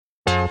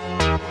Okay.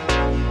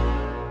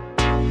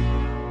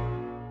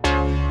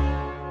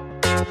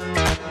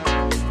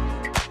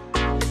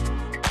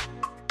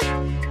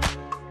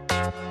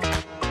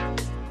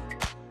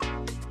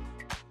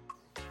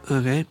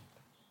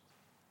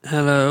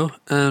 Hello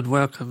and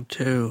welcome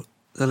to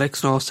the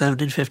Lixnall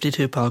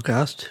 1752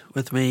 podcast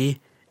with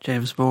me,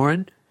 James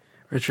Moran,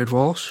 Richard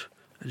Walsh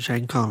and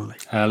Shane Connolly.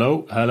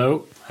 Hello.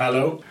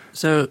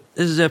 So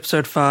this is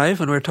episode 5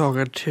 and we're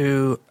talking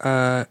to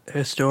a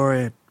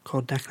historian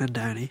called Declan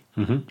Downey,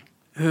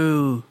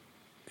 who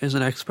is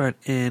an expert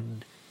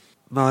in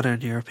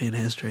modern European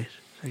history.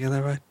 Did I get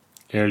that right?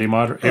 Early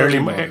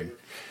modern.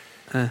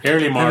 I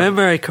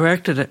remember he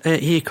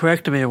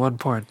corrected me at one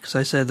point because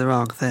I said the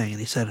wrong thing and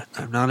he said,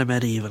 I'm not a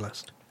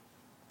medievalist.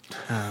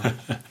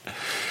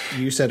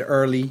 You said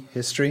early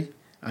history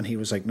and he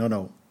was like,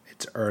 no,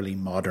 it's early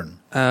modern.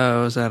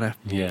 Oh, was that it?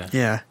 Yeah.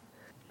 Yeah.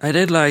 I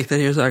did like that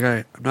he was like,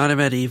 I'm not a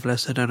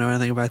medievalist, I don't know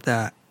anything about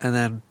that. And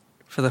then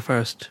for the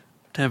first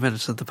 10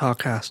 minutes of the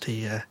podcast,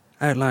 he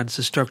outlines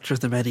the structure of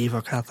the medieval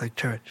Catholic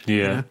Church. Yeah.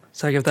 You know?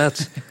 It's like if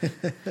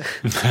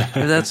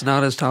that's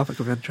not his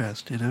topic of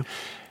interest, you know?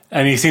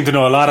 And he seemed to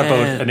know a lot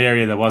about an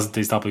area that wasn't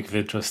his topic of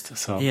interest.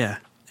 So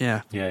Yeah.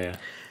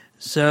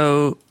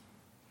 So,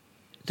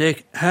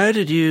 Dick, how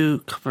did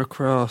you come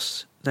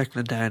across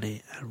Declan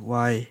Downey and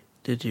why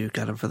did you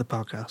get him for the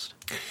podcast?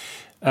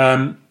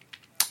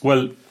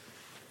 Well,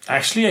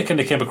 actually, I kind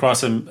of came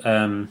across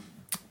him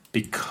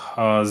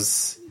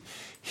because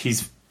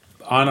he's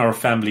on our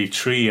family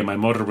tree, and my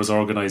mother was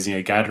organising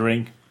a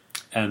gathering,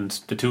 and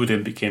the two of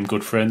them became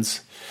good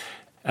friends.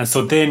 And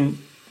so then,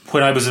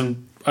 when I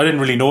didn't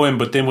really know him,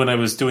 but then when I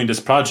was doing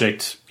this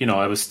project,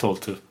 I was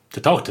told to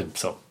talk to him.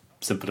 So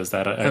simple as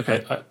that.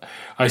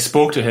 I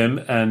spoke to him,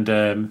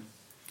 and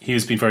he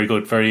has been very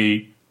good.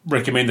 Very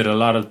recommended a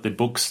lot of the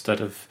books that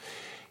have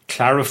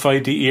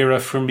clarified the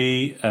era for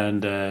me,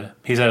 and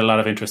he's had a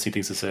lot of interesting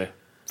things to say.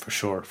 For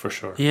sure.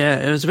 Yeah,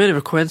 it was a bit of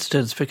a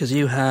coincidence because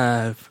you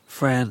have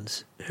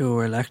friends who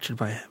were lectured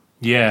by him.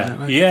 Yeah,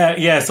 right?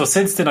 yeah. So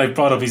since then, I've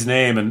brought up his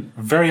name, and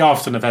very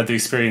often I've had the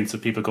experience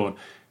of people going,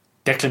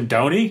 Declan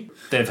Downey?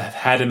 They've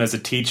had him as a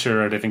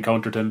teacher or they've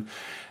encountered him,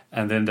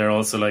 and then they're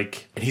also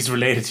like, he's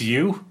related to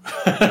you?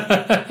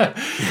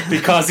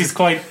 Because he's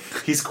quite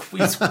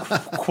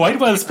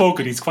well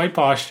spoken, he's quite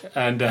posh,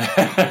 and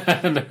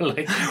they're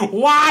like,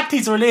 what?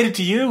 He's related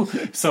to you?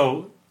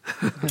 So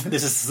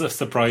this is a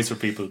surprise for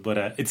people, but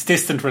it's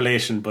distant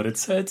relation, but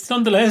it's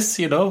nonetheless,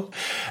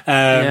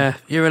 yeah,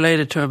 you're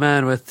related to a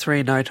man with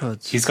 3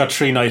 knighthoods. He's got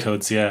 3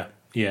 knighthoods, yeah.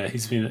 Yeah,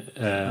 he's been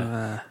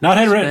not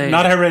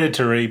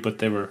hereditary, but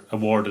they were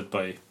awarded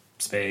by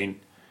Spain,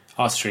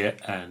 Austria,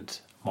 and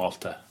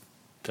Malta.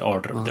 The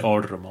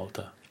Order of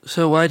Malta.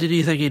 So, why did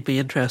you think he'd be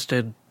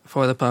interested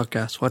for the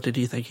podcast? What did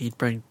you think he'd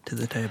bring to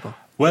the table?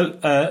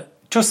 Well,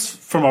 just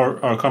from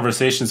our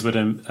conversations with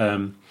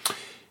him,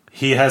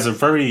 he has a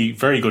very,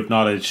 very good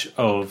knowledge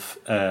of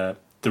the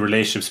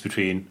relationships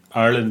between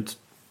Ireland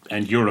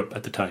and Europe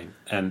at the time,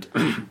 and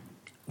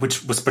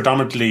which was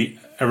predominantly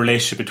a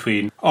relationship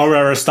between our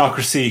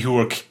aristocracy who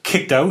were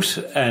kicked out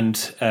and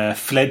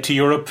fled to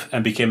Europe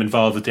and became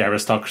involved with the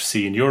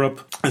aristocracy in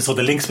Europe. And so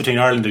the links between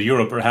Ireland and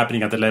Europe are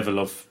happening at the level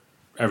of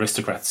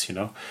aristocrats,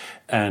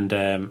 And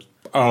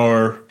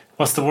our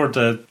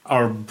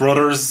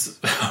brothers,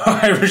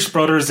 Irish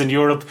brothers in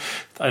Europe,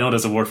 I know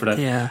there's a word for that.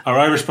 Yeah. Our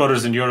Irish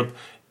brothers in Europe.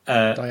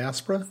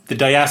 Diaspora?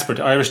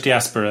 The Irish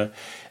diaspora.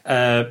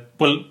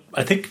 Well,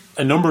 I think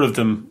a number of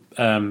them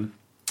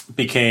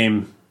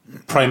became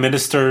prime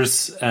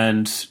ministers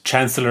and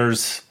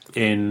chancellors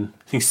in,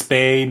 I think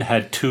Spain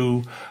had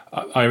 2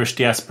 Irish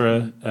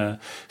diaspora.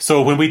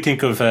 So when we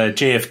think of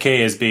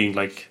JFK as being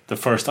like the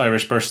first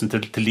Irish person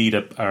to lead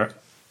an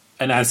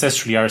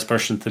ancestrally Irish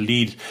person to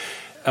lead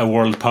a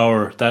world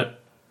power, that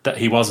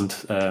he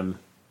wasn't.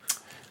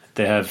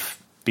 They have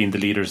been the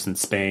leaders in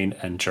Spain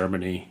and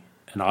Germany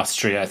and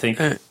Austria, I think,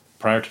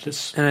 prior to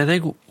this. And I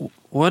think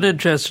one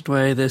interesting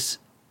way this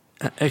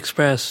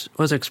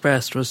was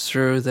expressed was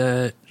through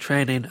the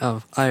training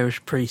of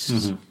Irish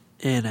priests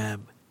in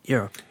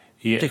Europe,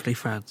 particularly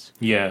France.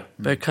 Yeah.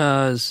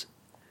 Because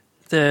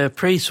the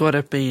priests would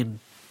have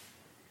been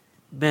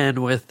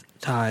men with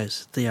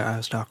ties to the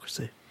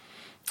aristocracy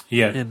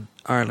in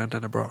Ireland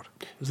and abroad.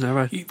 Isn't that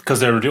right? Because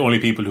they were the only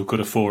people who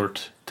could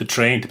afford to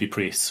train to be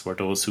priests, were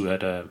those who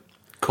had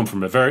come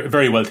from a very,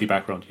 very wealthy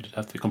background. You'd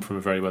have to come from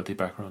a very wealthy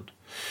background.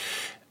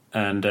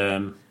 And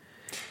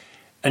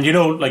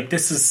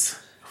this is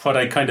what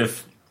I kind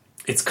of,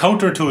 it's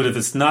counterintuitive.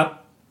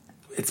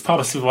 It's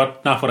probably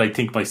not what I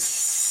think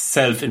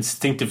myself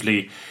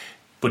instinctively,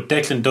 but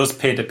Declan does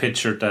paint a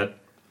picture that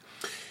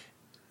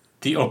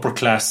the upper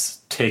class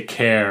take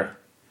care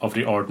of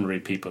the ordinary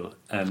people,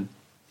 and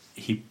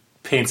he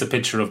paints a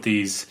picture of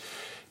these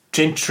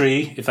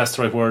gentry, if that's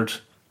the right word,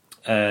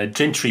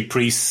 gentry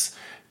priests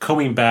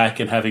coming back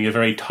and having a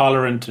very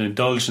tolerant and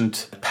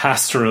indulgent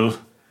pastoral,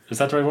 is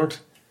that the right word?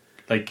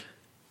 Like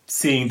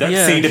seeing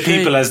the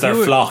people as their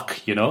flock,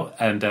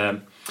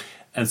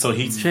 and so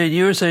he's... Shane,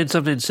 you were saying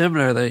something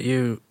similar, that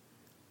you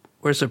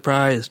were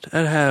surprised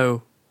at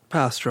how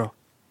pastoral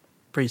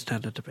priests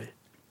tended to be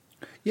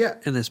Yeah.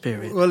 in this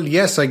period. Well,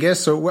 yes, I guess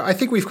so. I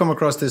think we've come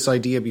across this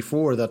idea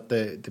before that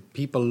the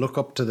people look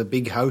up to the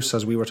big house,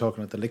 as we were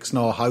talking at the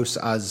Lixnaw house,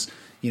 as,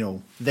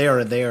 they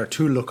are there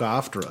to look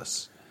after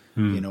us,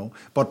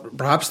 But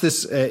perhaps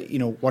this,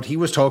 what he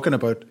was talking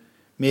about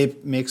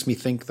makes me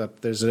think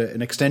that there's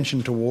an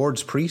extension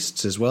towards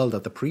priests as well,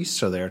 that the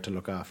priests are there to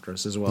look after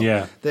us as well.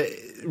 Yeah.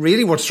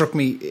 Really what struck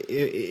me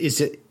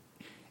is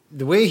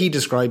the way he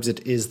describes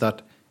it is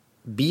that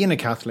being a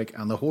Catholic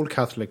and the whole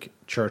Catholic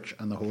Church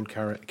and the whole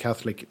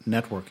Catholic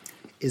network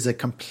is a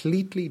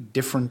completely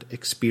different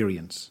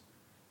experience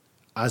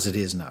as it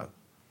is now.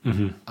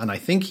 Mm-hmm. And I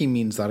think he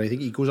means that. I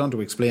think he goes on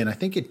to explain. I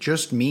think it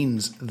just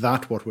means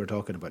that what we're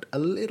talking about, a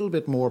little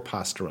bit more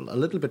pastoral, a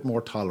little bit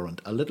more tolerant,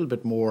 a little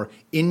bit more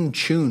in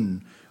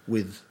tune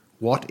with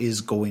what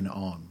is going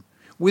on,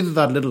 with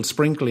that little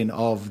sprinkling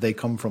of they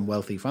come from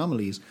wealthy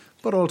families,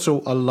 but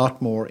also a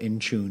lot more in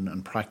tune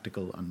and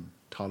practical and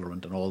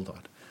tolerant and all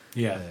that.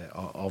 Yeah,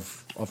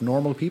 of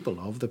normal people,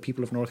 of the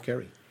people of North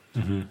Kerry.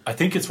 Mm-hmm. I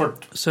think it's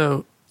worth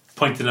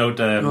pointing out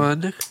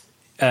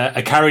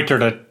a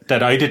character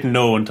that I didn't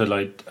know until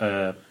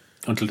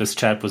this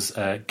chat was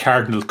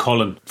Cardinal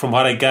Cullen. From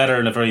what I gather,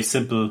 in a very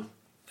simple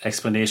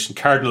explanation,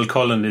 Cardinal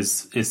Cullen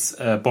is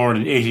born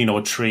in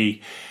 1803,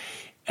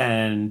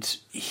 and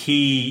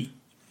he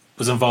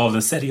was involved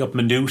in setting up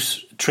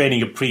Maynooth,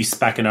 training of priests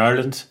back in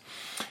Ireland,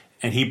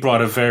 and he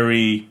brought a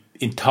very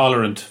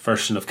intolerant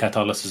version of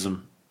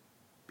Catholicism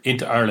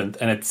into Ireland,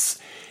 and it's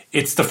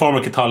the form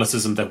of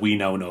Catholicism that we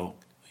now know,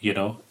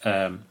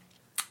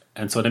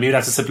 and so maybe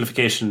that's a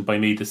simplification by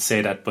me to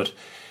say that, but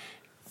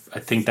I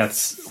think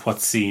that's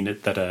what's seen,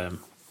 that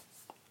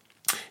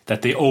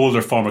the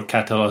older form of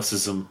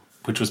Catholicism,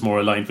 which was more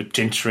aligned with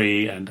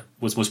gentry and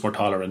was much more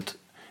tolerant,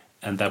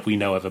 and that we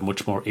now have a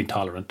much more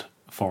intolerant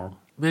form.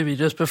 Maybe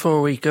just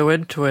before we go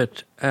into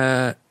it,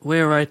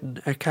 we're writing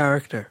a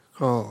character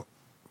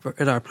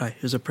in our play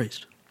who's a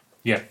priest.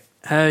 Yeah.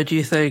 How do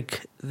you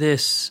think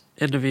this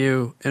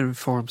interview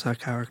informs that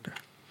character?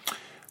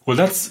 Well,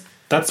 that's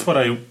what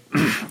I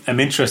am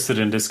interested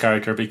in this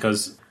character,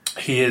 because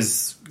he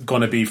is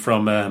going to be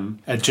from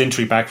a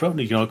gentry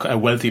background, a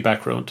wealthy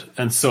background.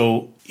 And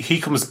so he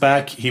comes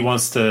back, he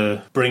wants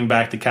to bring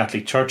back the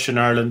Catholic Church in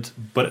Ireland,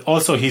 but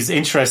also his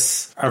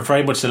interests are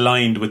very much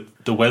aligned with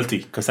the wealthy,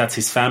 because that's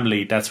his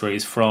family, that's where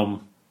he's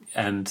from,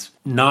 and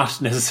not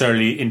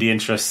necessarily in the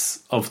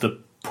interests of the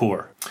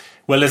poor.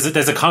 Well,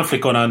 there's a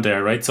conflict going on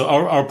there, right? So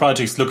our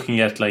project's looking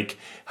at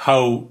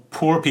how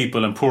poor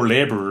people and poor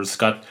labourers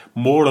got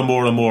more and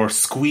more and more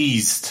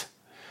squeezed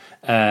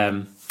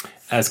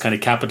as kind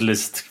of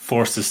capitalist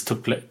forces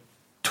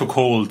took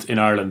hold in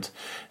Ireland.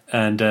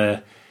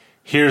 And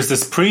here's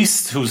this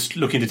priest who's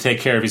looking to take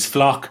care of his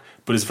flock,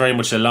 but is very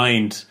much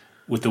aligned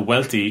with the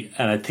wealthy.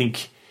 And I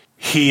think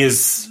he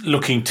is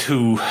looking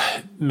to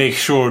make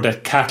sure that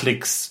rich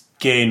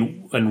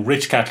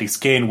Catholics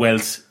gain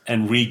wealth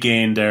and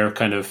regain their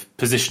kind of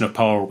position of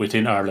power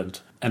within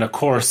Ireland. And of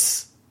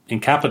course, in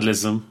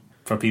capitalism,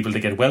 for people to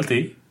get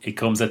wealthy, it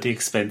comes at the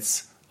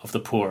expense of the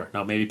poor.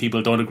 Now, maybe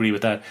people don't agree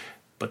with that,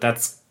 but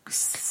that's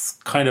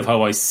kind of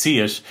how I see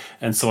it.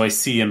 And so I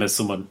see him as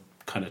someone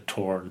kind of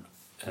torn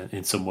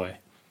in some way.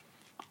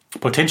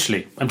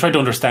 Potentially. I'm trying to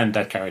understand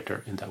that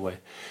character in that way.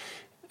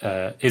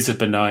 Is it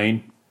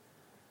benign,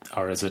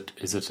 or is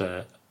it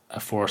a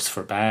force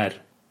for bad?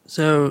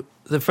 So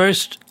the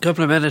first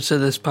couple of minutes of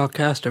this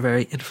podcast are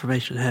very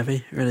information heavy.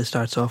 It really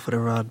starts off with a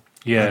run.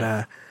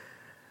 Yeah.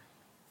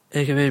 But,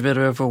 it can be a bit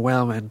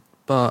overwhelming,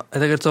 but I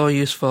think it's all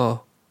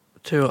useful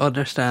to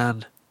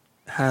understand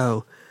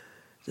how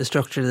the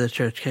structure of the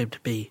church came to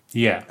be.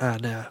 Yeah.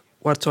 And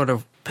what sort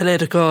of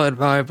political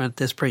environment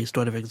this priest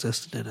would have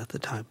existed in at the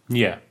time.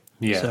 Yeah.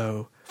 Yeah.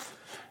 So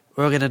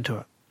we'll get into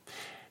it.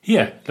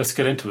 Yeah, let's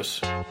get into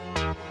it.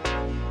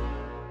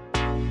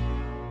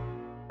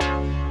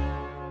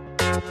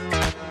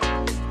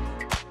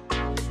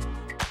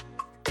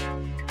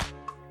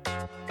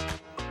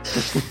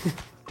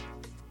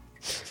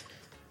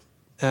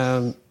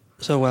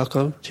 So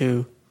welcome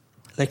to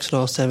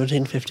Lixnaw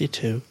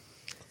 1752.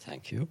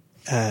 Thank you.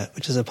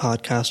 Which is a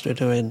podcast we're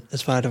doing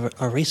as part of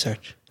our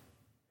research.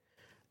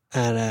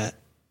 And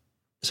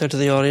so to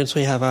the audience,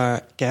 we have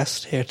our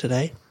guest here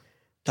today,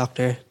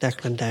 Dr.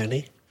 Declan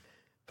Downey,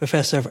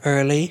 Professor of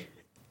Early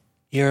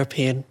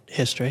European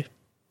History.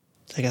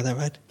 Did I get that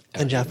right?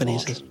 And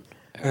Japanese history.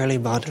 Early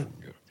modern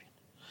European.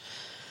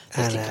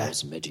 I think I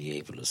was a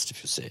medievalist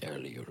if you say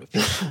early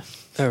European.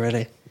 Oh,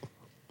 really?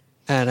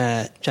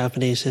 And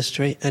Japanese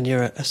history, and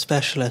you're a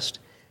specialist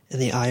in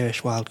the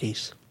Irish wild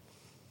geese.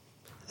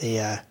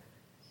 The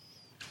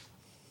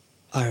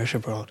Irish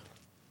abroad,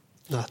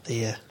 not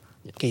the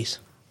geese.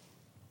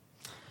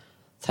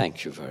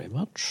 Thank you very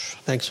much.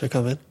 Thanks for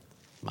coming.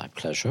 My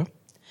pleasure.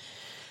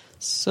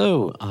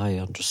 So, I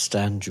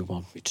understand you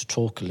want me to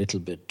talk a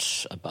little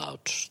bit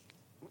about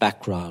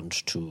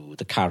background to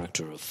the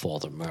character of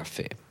Father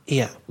Murphy,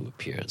 who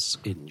appears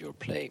in your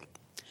play.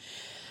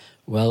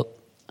 Well,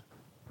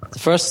 the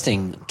first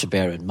thing to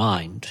bear in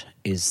mind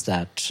is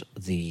that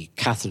the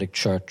Catholic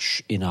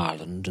Church in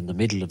Ireland in the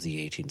middle of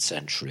the 18th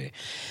century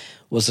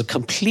was a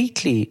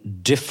completely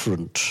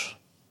different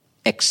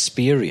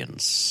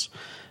experience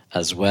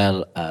as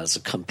well as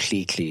a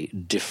completely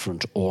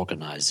different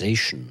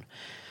organization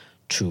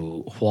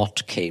to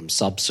what came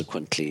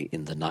subsequently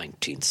in the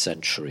 19th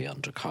century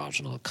under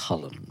Cardinal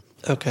Cullen.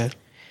 Okay.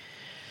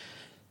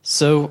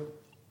 So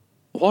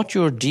what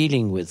you're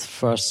dealing with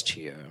first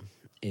here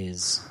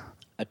is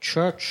a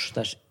church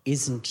that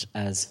isn't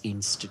as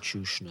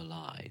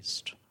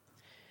institutionalized.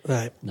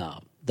 Right.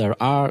 Now, there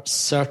are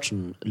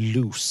certain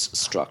loose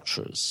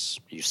structures.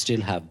 You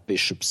still have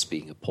bishops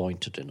being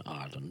appointed in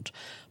Ireland,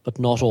 but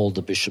not all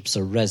the bishops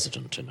are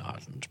resident in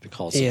Ireland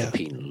because of the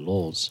penal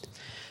laws.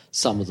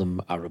 Some of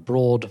them are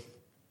abroad,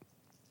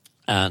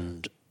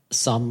 and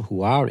some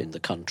who are in the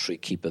country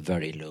keep a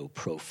very low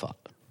profile.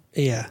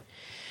 Yeah.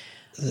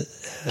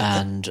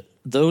 And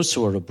those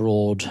who are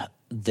abroad,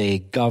 they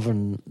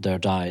govern their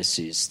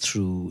diocese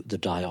through the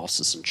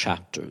diocesan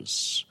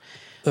chapters.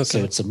 Okay.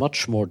 So it's a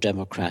much more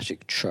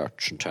democratic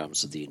church in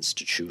terms of the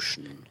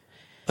institution.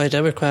 By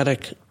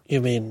democratic, you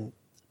mean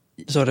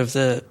sort of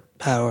the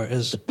power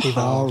is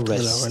evolved to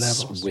the lower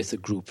levels? With a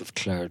group of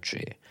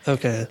clergy.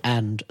 Okay.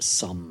 And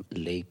some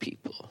lay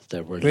people.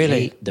 There were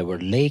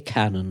lay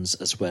canons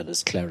as well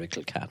as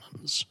clerical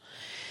canons.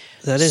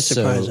 That is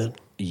surprising.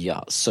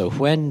 Yeah. So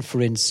when, for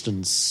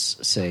instance,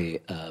 say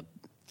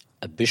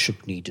a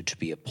bishop needed to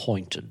be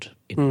appointed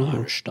in an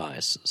Irish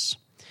diocese,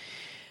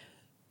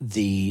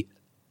 the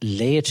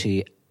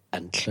laity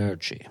and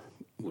clergy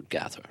would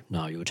gather.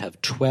 Now, you would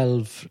have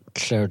 12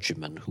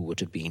 clergymen who would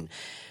have been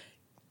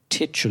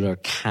titular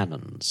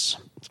canons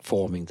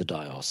forming the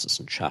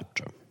diocesan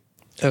chapter.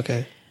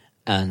 Okay.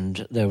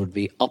 And there would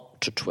be up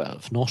to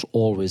 12, not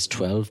always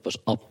 12, but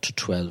up to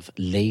 12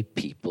 lay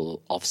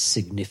people of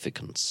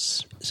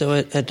significance. So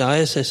a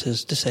diocese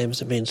is the same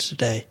as it means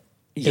today?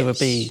 Yes. It would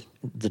be...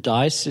 The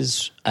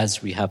dioceses,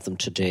 as we have them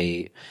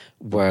today,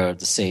 were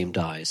the same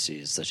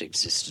dioceses that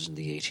existed in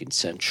the 18th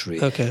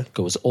century. Okay. It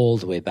goes all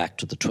the way back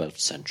to the 12th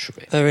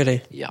century. Oh,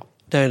 really? Yeah.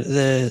 No,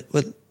 that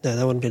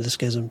wouldn't be the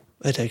schism,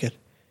 I take it.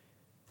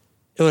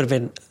 It would have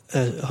been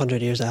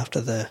 100 years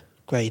after the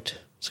Great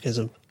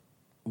Schism.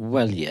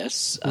 Well,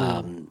 yes,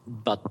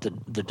 but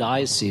the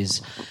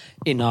dioceses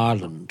in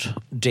Ireland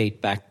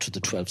date back to the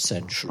 12th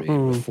century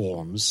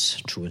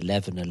reforms, to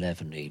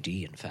 1111 AD,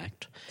 in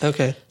fact.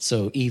 Okay.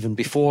 So even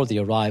before the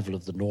arrival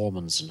of the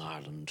Normans in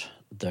Ireland,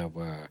 there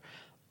were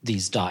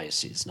these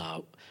dioceses.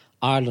 Now,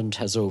 Ireland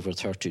has over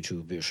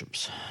 32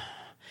 bishops,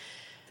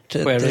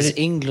 whereas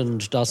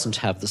England doesn't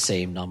have the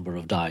same number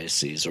of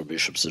dioceses or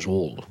bishops at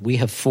all. We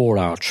have 4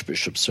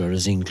 archbishops,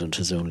 whereas England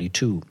has only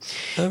 2.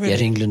 Oh, really?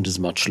 Yet England is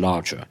much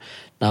larger.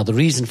 Now, the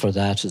reason for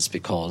that is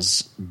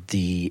because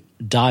the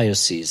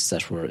dioceses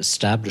that were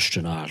established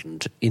in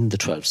Ireland in the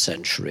 12th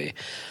century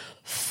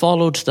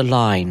followed the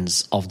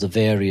lines of the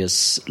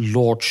various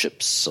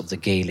lordships of the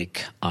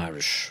Gaelic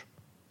Irish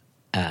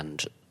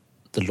and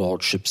the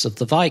lordships of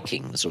the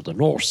Vikings or the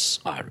Norse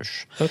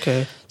Irish.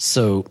 Okay.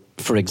 So,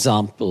 for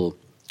example,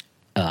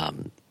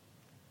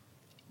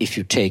 if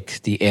you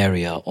take the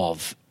area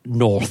of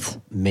North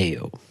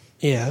Mayo,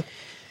 yeah,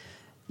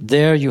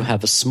 there you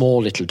have a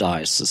small little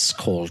diocese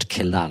called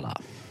Killala.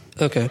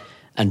 Okay.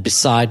 And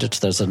beside it,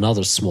 there's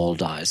another small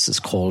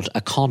diocese called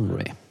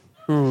Aconry.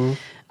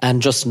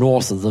 And just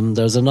north of them,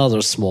 there's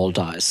another small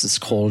diocese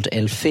called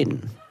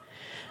Elphin.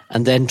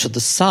 And then to the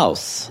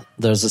south,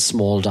 there's a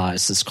small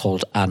diocese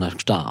called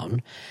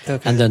Annaghdown.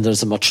 Okay. And then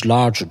there's a much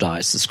larger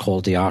diocese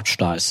called the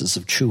Archdiocese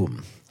of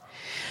Tuam.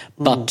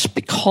 But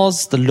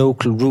because the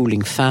local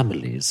ruling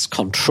families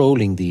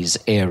controlling these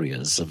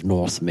areas of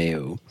North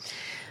Mayo,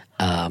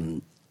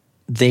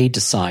 they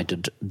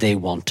decided they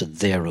wanted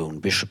their own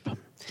bishop.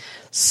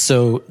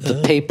 So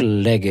the papal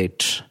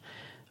legate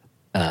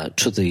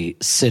to the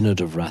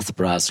Synod of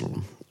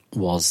Rathbrazel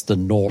was the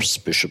Norse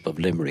Bishop of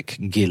Limerick,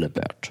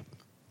 Gilibert.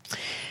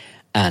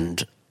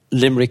 And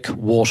Limerick,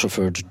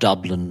 Waterford,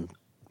 Dublin,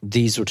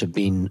 these would have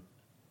been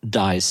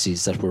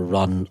dioceses that were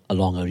run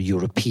along a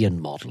European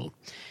model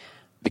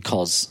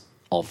because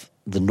of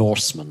the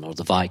Norsemen or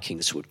the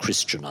Vikings who had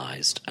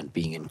Christianized and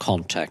being in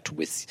contact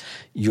with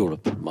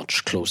Europe in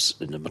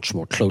a much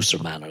more closer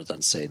manner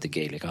than, say, the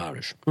Gaelic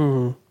Irish.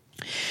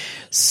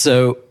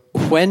 So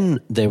when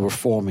they were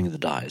forming the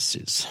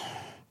diocese,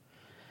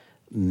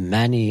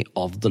 many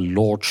of the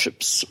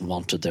lordships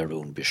wanted their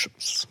own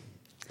bishops.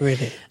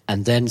 Really?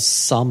 And then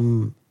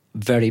some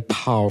very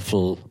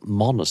powerful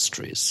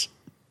monasteries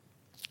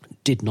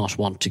did not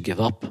want to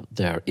give up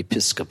their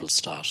episcopal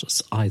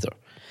status either.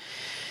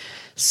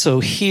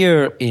 So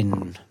here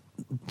in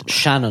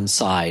Shannon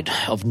side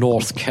of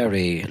North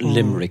Kerry,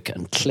 Limerick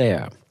and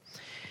Clare,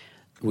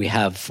 we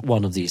have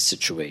one of these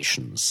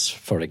situations.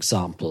 For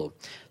example,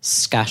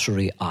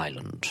 Scattery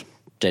Island,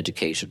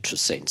 dedicated to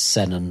St.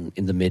 Senan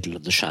in the middle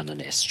of the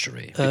Shannon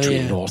estuary,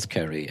 between North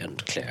Kerry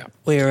and Clare.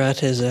 We were at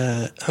his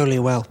holy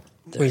well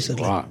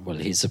recently. Well,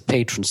 he's a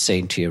patron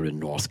saint here in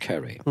North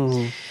Kerry.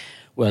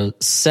 Well,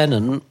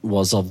 Senan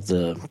was of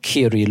the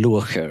Kiri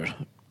Luacher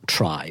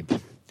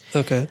tribe,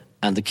 Okay.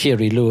 And the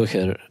Ciarí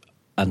Luachar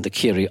and the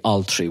Ciarí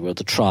Altri were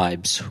the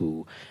tribes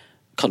who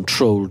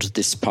controlled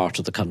this part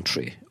of the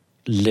country.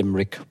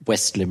 Limerick,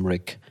 West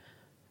Limerick,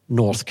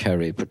 North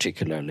Kerry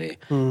particularly,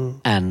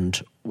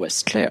 and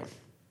West Clare,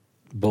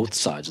 both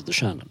sides of the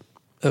Shannon.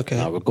 Okay.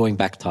 Now we're going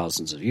back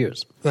thousands of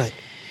years. Right.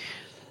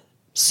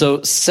 So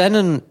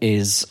Senan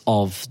is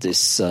of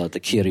this the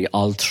Ciarí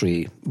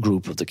Altri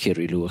group of the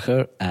Ciarí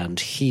Luachar, and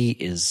he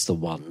is the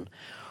one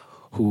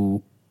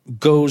who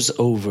goes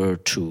over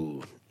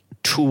to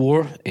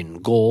Tours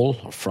in Gaul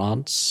or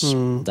France.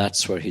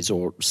 That's where he's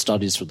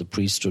studies for the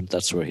priesthood.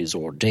 That's where he's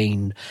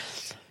ordained.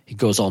 He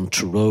goes on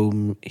to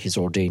Rome. He's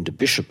ordained a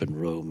bishop in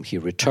Rome. He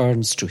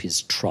returns to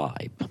his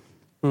tribe.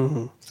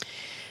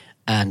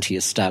 And he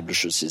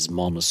establishes his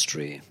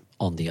monastery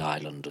on the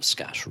island of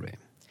Scattery.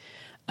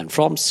 And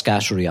from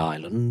Scattery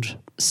Island,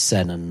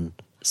 Senan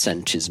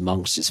sent his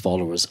monks, his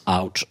followers,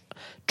 out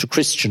to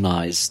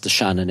Christianize the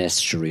Shannon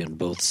estuary on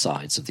both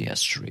sides of the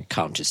estuary,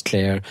 Counties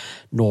Clare,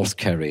 North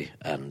Kerry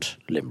and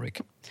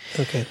Limerick.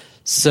 Okay.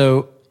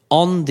 So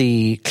on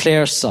the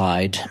Clare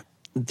side,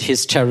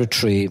 his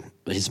territory,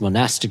 his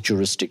monastic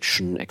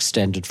jurisdiction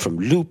extended from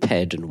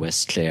Loophead in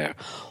West Clare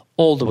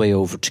all the way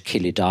over to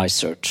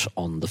Killydicert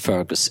on the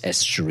Fergus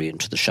estuary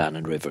into the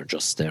Shannon River,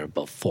 just there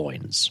above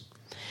Foynes.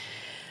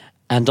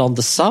 And on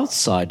the south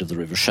side of the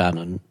River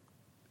Shannon,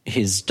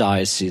 his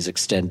diocese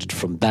extended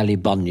from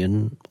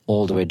Ballybunion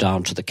all the way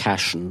down to the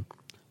Cashin.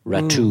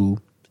 Ratu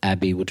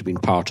Abbey would have been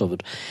part of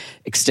it,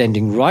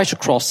 extending right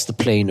across the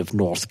plain of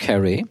North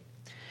Kerry,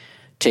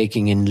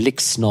 taking in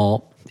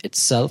Lixnaw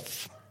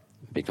itself,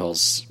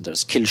 because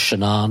there's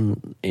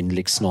Kilshannon in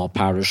Lixnaw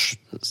Parish,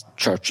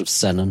 Church of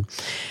Senan,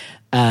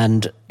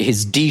 and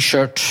his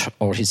D-shirt,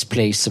 or his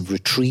place of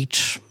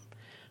retreat,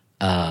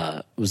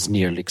 was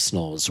near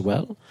Lixnaw as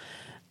well.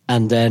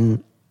 And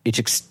then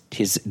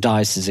his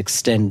diocese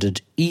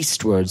extended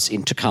eastwards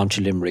into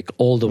County Limerick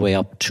all the way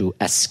up to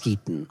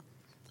Askeaton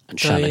and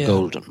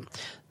Shannagolden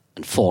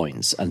and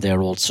Foynes, and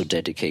they're also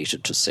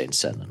dedicated to St.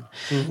 Senan.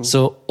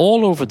 So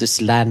all over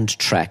this land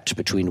tract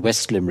between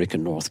West Limerick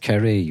and North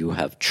Kerry, you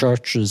have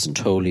churches and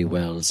holy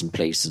wells and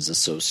places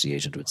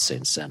associated with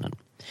St. Senan.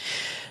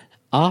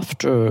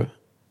 After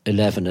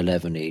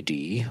 1111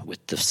 AD,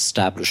 with the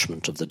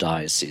establishment of the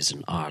diocese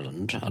in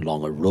Ireland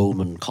along a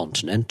Roman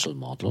continental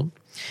model,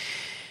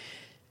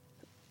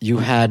 you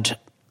had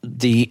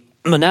the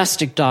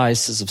monastic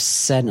diocese of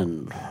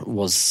Senan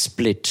was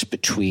split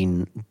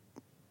between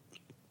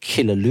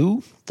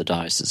Killaloe, the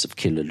diocese of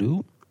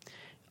Killaloe,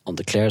 on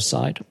the Clare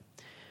side,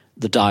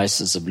 the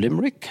diocese of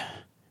Limerick,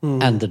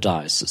 and the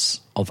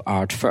diocese of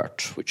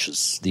Ardfert, which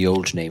is the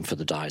old name for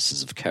the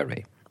diocese of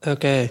Kerry.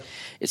 Okay.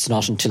 It's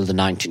not until the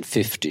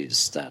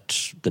 1950s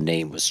that the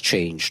name was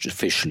changed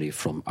officially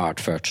from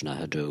Ardfert na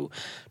Haddo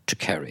to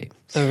Kerry.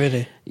 Oh,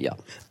 really? Yeah.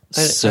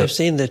 I've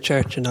seen the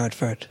church in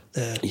Ardfert.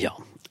 Yeah.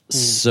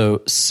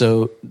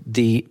 So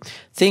the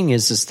thing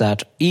is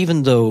that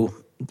even though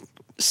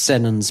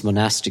Senan's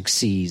monastic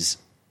sees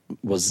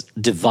was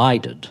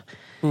divided,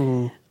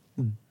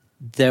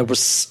 there was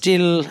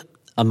still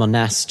a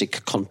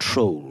monastic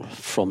control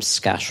from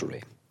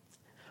Scattery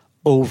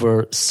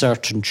over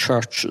certain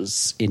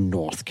churches in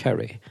North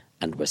Kerry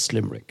and West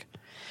Limerick.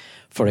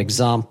 For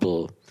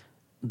example,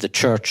 the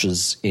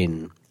churches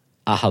in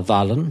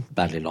Ahavallen,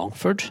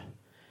 Ballylongford,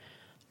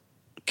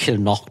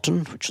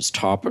 Kilnocton, which is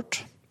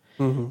Tarbert,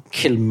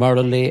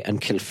 Kilmurley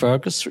and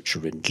Kilfergus, which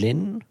are in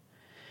Glynn.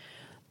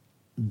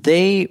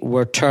 They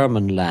were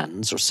termen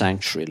lands or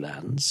sanctuary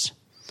lands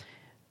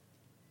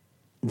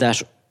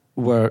that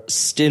were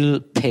still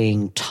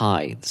paying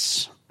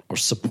tithes or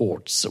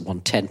supports,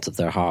 1/10 of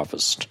their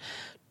harvest,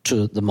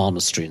 to the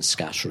monastery in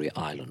Scattery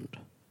Island.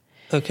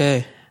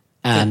 Okay.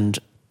 And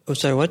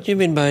sorry, what do you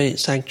mean by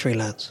sanctuary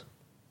lands?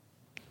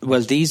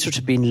 Well, these would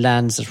have been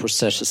lands that were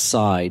set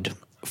aside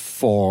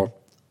for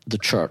the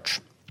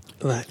church,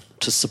 right,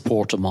 to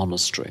support a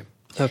monastery.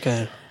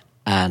 Okay.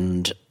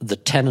 And the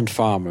tenant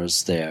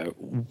farmers there,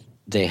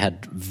 they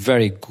had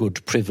very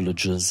good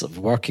privileges of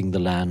working the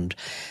land.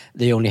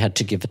 They only had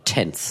to give a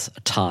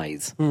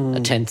tithe, a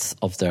tenth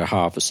of their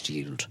harvest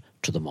yield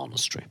to the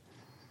monastery.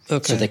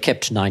 Okay. So they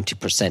kept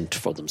 90%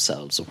 for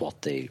themselves of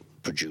what they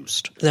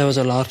produced. That was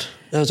a lot.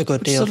 That was a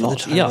good deal for the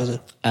time, was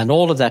it? And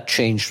all of that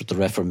changed with the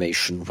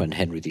Reformation when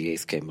Henry VIII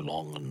came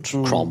along and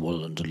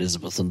Cromwell and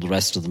Elizabeth and the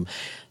rest of them.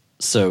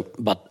 So,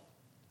 but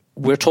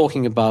we're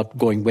talking about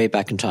going way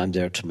back in time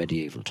there to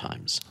medieval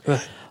times.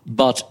 Right.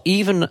 But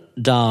even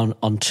down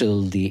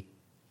until the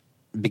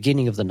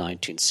beginning of the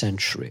 19th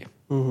century,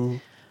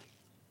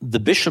 the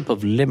Bishop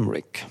of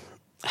Limerick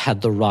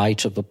had the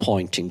right of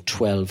appointing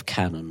 12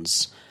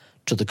 canons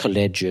to the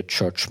Collegiate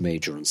Church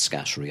Major on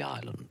Scattery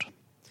Island.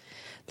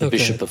 The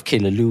Bishop of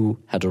Killaloe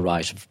had a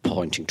right of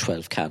appointing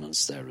 12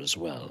 canons there as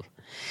well.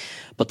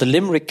 But the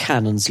Limerick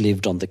canons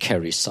lived on the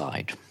Kerry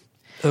side.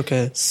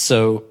 Okay.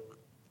 So,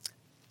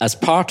 as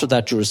part of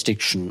that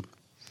jurisdiction,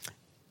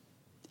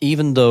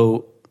 even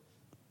though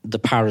the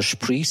parish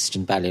priest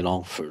in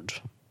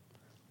Ballylongford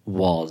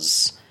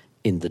was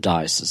in the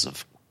diocese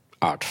of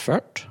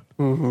Ardfert,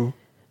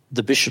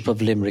 the Bishop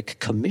of Limerick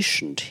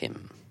commissioned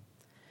him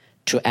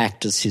to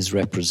act as his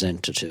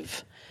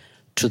representative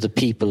to the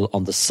people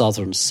on the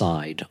southern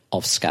side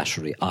of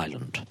Scattery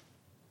Island.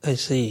 I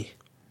see.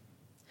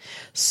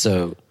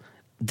 So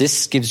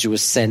this gives you a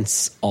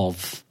sense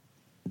of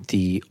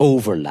the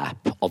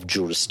overlap of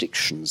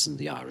jurisdictions in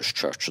the Irish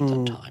Church at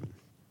that time.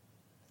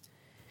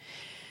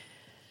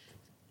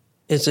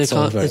 It's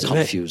all very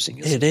confusing,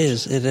 isn't it?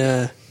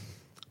 It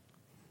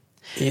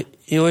is.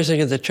 You always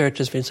think of the church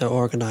as being so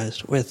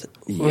organised with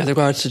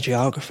regards to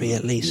geography,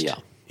 at least. Yeah.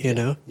 You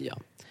know? Yeah.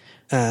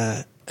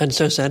 And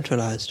so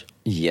centralised.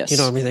 Yes. You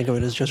normally think of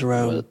it as just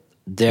Rome. Well,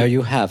 there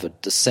you have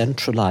it. The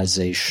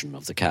centralisation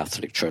of the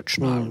Catholic Church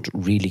in Ireland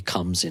really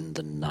comes in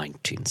the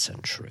 19th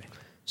century.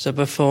 So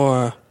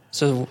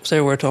say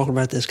we're talking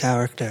about this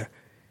character,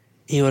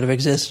 he would have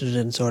existed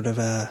in sort of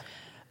a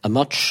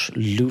much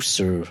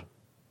looser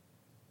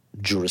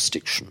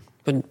jurisdiction.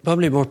 But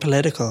probably more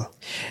political.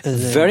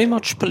 Very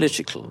much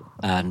political.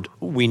 And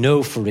we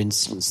know, for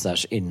instance,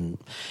 that in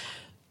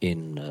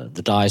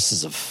the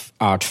Diocese of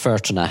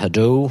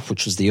Ardfertona-Haddo,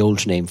 which was the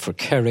old name for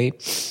Kerry,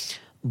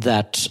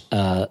 that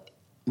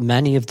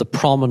many of the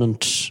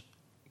prominent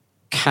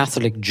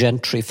Catholic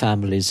gentry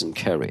families in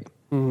Kerry,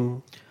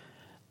 who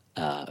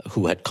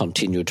had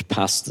continued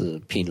past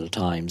the penal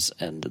times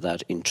and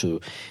that into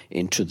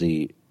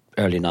the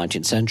early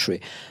 19th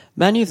century,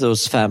 many of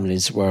those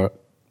families were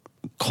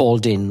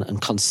called in and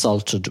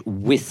consulted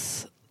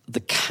with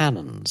the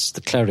canons,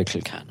 the clerical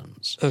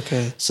canons.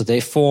 Okay. So they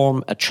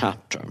form a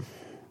chapter.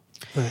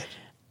 Right.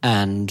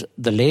 And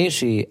the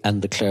laity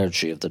and the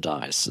clergy of the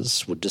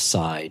diocese would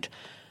decide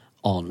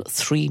on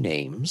 3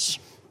 names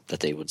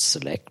that they would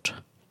select.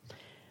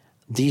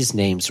 These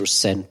names were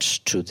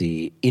sent to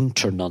the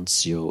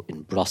internuncio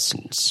in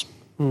Brussels.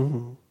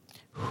 Mm-hmm.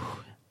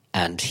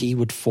 And he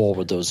would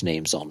forward those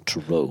names on to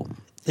Rome.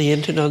 The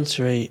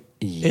internuncio.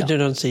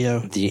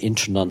 The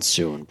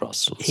internuncio in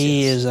Brussels.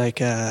 He is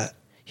like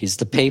He's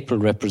the papal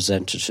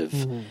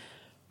representative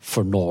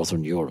for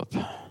Northern Europe.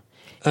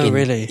 Oh,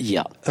 really?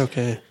 Yeah.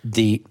 Okay.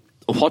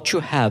 What you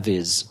have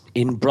is,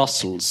 in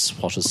Brussels,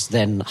 what is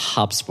then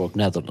Habsburg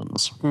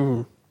Netherlands,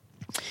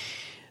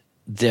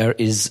 there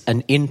is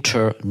an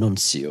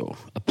internuncio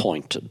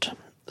appointed.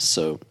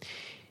 So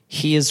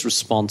he is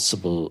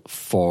responsible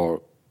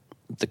for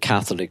the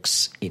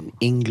Catholics in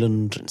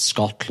England, in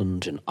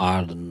Scotland, in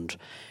Ireland,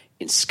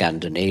 in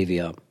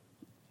Scandinavia,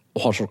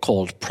 what are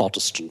called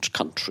Protestant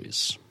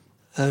countries.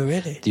 Oh,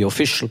 really? The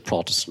official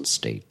Protestant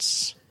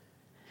states.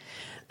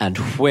 And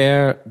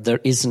where there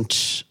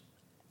isn't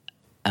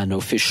an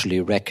officially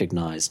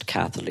recognized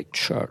Catholic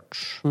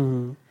Church,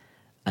 and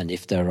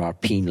if there are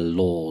penal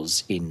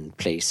laws in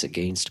place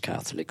against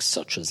Catholics,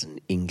 such as in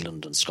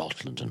England and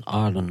Scotland and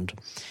Ireland,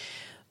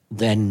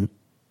 then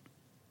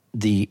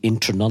the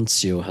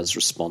internuncio has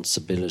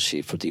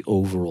responsibility for the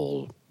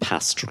overall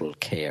pastoral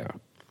care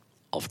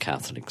of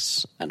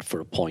Catholics and for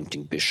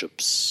appointing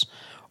bishops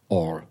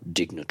or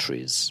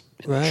dignitaries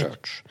in the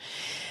church.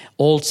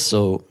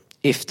 Also,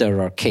 if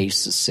there are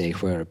cases, say,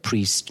 where a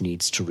priest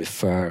needs to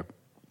refer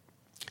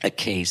a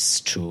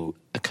case to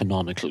a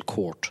canonical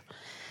court,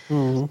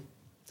 and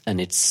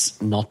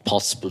it's not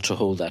possible to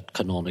hold that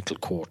canonical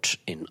court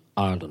in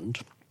Ireland,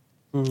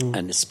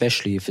 and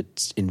especially if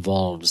it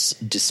involves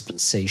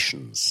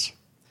dispensations,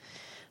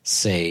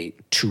 say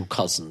 2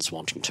 cousins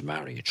wanting to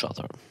marry each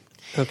other.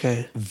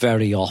 Okay.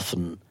 Very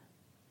often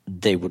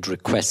they would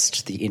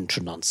request the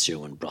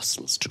internuncio in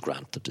Brussels to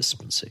grant the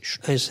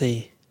dispensation. I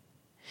see.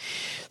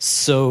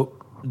 So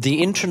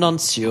the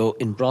internuncio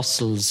in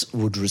Brussels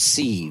would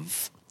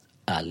receive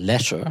a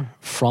letter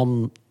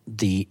from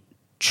the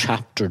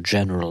Chapter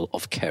General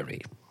of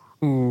Kerry,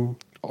 or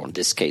in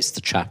this case,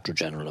 the Chapter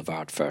General of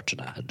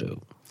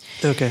Ardfertona-Haddo.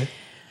 Okay.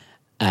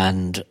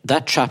 And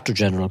that Chapter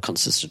General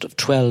consisted of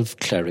 12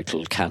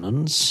 clerical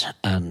canons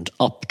and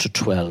up to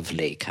 12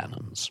 lay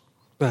canons.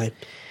 Right.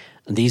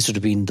 And these would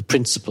have been the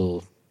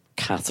principal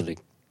Catholic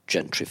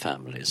gentry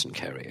families in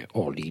Kerry,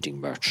 or leading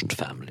merchant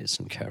families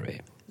in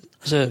Kerry.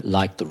 So,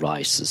 like the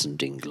Rices and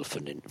Dingle,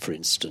 for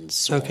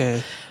instance, or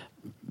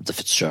the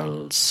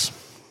Fitzgeralds,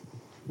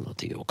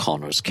 the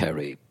O'Connors,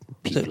 Kerry,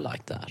 people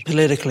like that.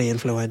 Politically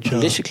influential.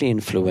 Politically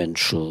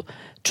influential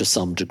to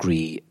some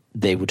degree.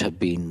 They would have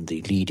been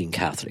the leading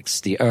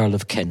Catholics. The Earl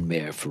of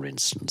Kenmare, for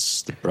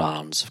instance, the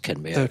Browns of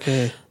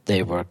Kenmare,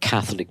 they were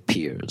Catholic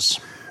peers.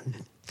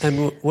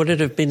 And would it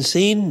have been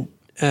seen,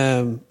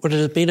 would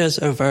it have been as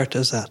overt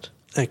as that?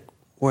 Like,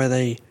 were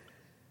they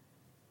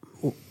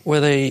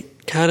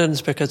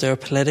canons because they were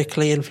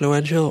politically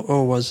influential,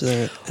 or was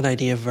there an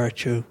idea of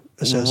virtue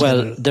associated?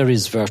 Well, there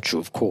is virtue,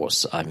 of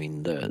course. I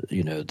mean, there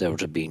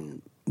would have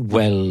been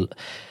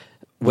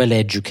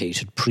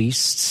well-educated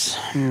priests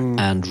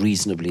and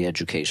reasonably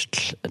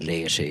educated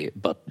laity,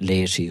 but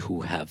laity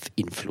who have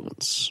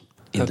influence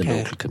in the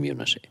local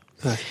community.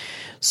 Right.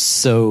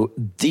 So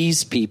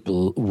these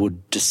people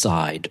would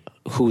decide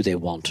who they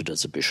wanted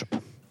as a bishop.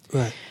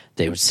 Right.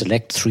 They would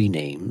select 3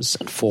 names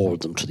and forward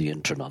them to the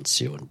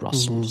internuncio in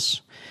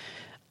Brussels.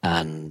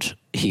 And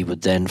he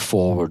would then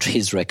forward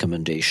his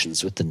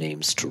recommendations with the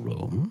names to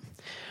Rome.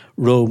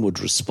 Rome would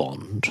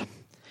respond,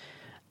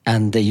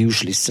 and they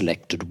usually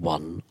selected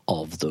one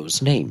of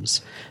those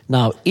names.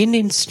 Now, in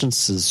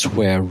instances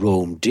where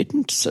Rome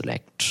didn't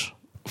select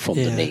from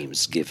the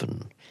names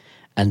given,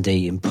 and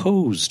they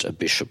imposed a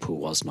bishop who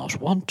was not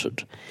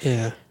wanted,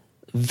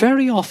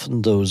 very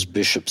often those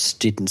bishops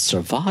didn't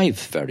survive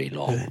very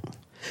long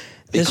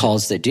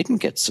because they didn't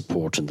get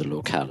support in the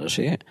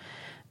locality,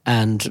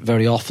 and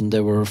very often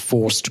they were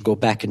forced to go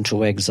back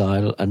into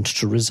exile and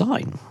to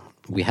resign.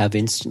 We have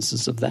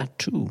instances of that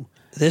too.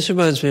 This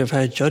reminds me of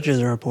how judges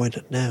are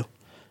appointed now.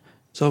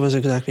 It's almost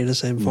exactly the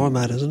same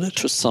format, isn't it?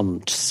 To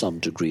some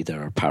degree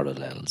there are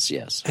parallels,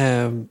 yes.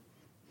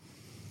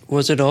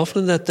 Was it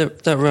often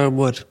that Rome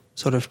would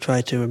sort of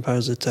try to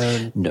impose its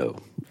own? No.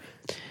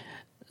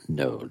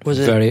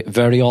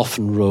 Very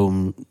often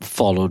Rome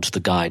followed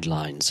the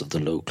guidelines of the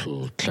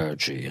local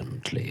clergy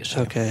and laity.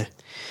 Okay.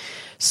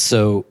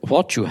 So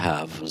what you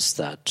have was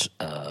that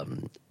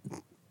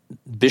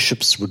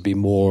bishops would be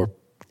more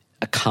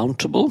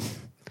accountable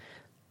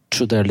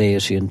to their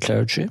laity and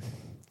clergy,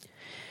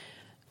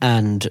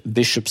 and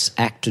bishops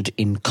acted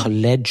in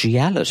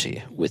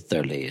collegiality with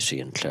their laity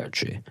and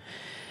clergy.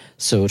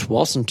 So it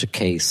wasn't a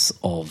case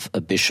of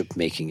a bishop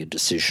making a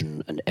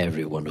decision and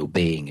everyone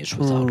obeying it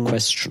without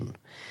question.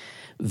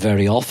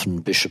 Very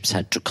often bishops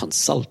had to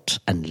consult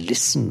and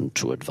listen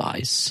to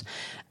advice,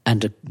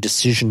 and a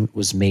decision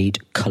was made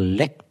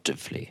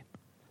collectively,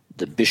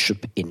 the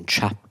bishop in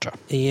chapter.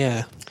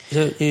 Yeah.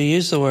 So you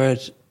use the word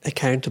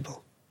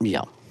accountable.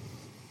 Yeah.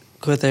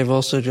 Could they've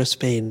also just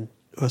been,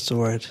 what's the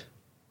word?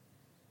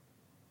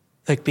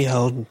 Like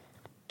beholden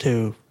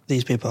to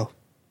these people?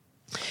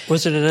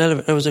 Was it an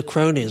element? It was a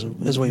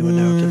cronyism, as we would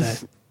know today.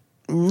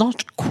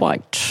 Not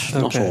quite.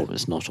 Okay.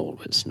 Not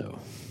always. No,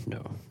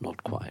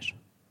 not quite.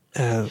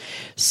 Oh.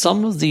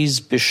 Some of these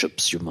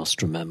bishops, you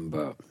must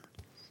remember,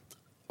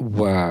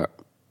 were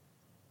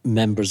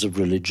members of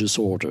religious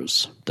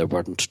orders. There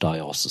weren't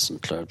diocesan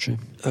clergy.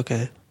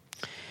 Okay.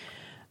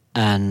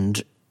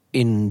 And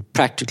in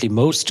practically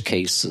most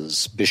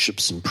cases,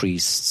 bishops and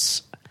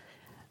priests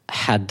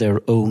had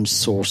their own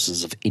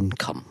sources of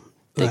income.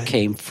 They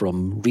came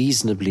from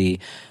reasonably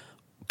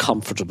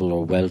comfortable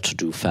or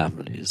well-to-do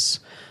families,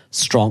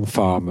 strong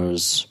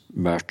farmers,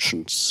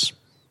 merchants,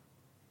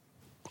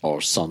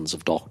 or sons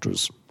of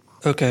doctors.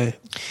 Okay.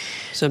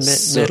 So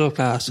middle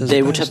classes.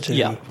 They would have,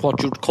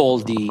 what you'd call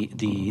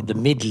the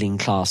middling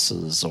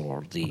classes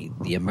or the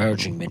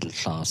emerging middle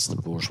class, the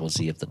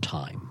bourgeoisie of the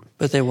time.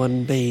 But they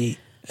wouldn't be,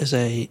 as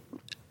a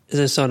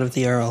son of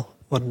the Earl,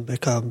 wouldn't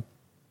become...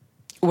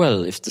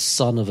 Well, if the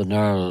son of an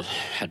earl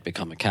had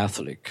become a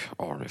Catholic,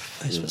 or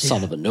if the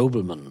son of a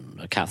nobleman,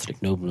 a Catholic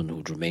nobleman who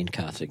would remain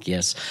Catholic,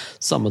 yes,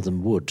 some of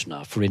them would.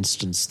 Now, for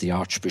instance, the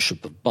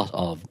Archbishop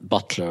of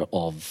Butler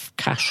of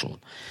Cashel.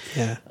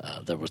 Yeah.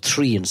 There were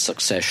three in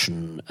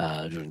succession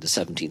during the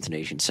 17th and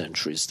 18th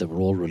centuries. They were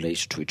all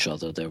related to each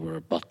other. They were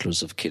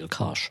Butlers of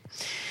Kilcash.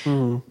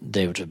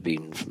 They would have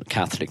been from the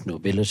Catholic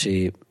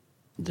nobility.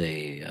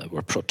 They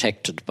were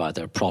protected by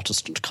their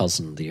Protestant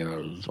cousin, the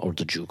Earl or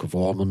the Duke of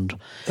Ormond.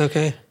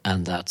 Okay.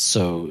 And that,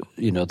 so,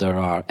 there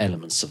are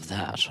elements of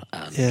that.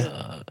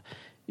 And,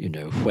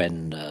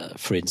 when,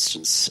 for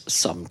instance,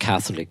 some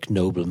Catholic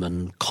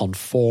noblemen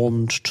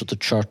conformed to the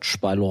church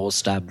by law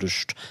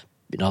established,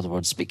 in other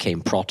words,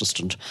 became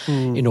Protestant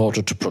in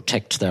order to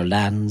protect their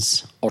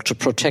lands or to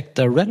protect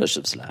their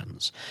relatives'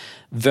 lands.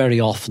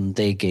 Very often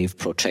they gave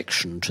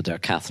protection to their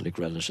Catholic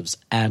relatives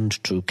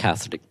and to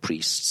Catholic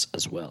priests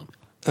as well.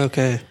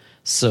 Okay.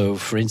 So,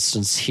 for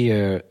instance,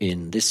 here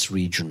in this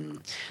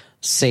region,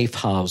 safe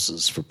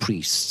houses for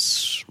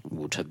priests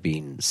would have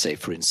been, say,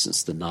 for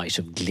instance, the Knight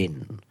of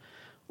Glyn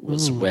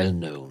was well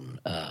known,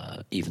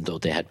 even though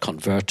they had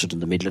converted in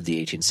the middle of the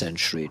 18th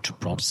century to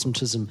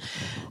Protestantism.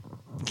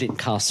 Glyn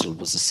Castle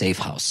was a safe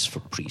house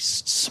for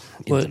priests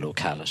in the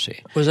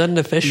locality. Was that an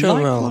official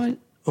role?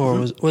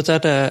 Or was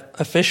that an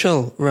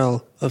official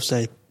role of,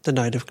 say, the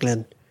Knight of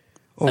Glyn?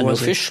 Or an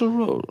was official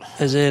role?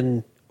 As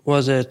in,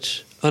 was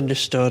it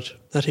understood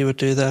that he would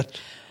do that?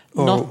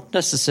 Or? Not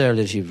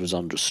necessarily that he was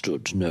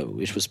understood, no.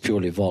 It was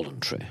purely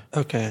voluntary.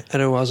 Okay,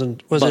 and it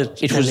wasn't... Was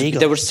it illegal?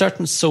 There were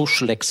certain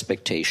social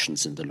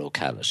expectations in the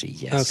locality,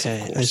 yes.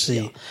 Okay, of course, I see.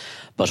 Yeah.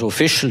 But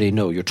officially,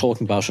 no, you're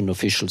talking about an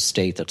official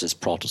state that is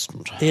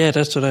Protestant. Yeah,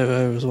 that's what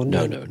I was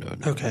wondering. No.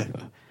 Okay.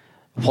 No.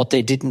 What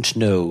they didn't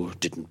know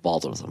didn't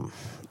bother them.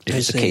 It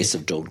was I see. a case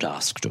of don't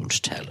ask,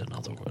 don't tell, in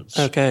other words.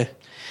 Okay.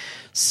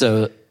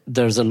 So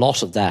there's a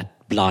lot of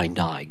that blind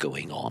eye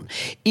going on.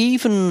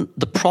 Even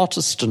the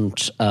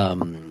Protestant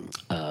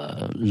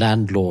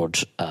landlord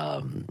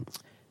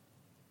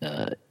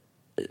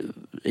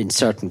in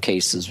certain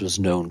cases was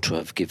known to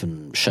have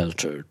given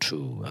shelter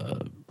to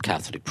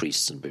Catholic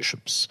priests and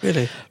bishops.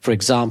 Really? For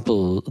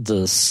example,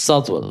 the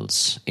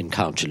Southwells in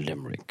County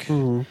Limerick,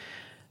 who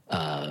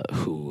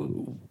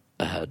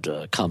had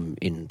come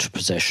into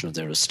possession of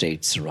their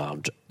estates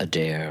around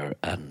Adair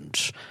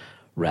and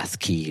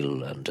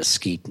Rathkeel and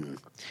Askeaton.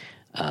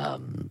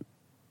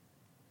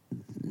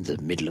 the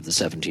middle of the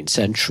 17th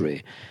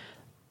century,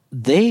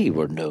 they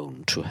were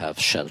known to have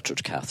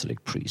sheltered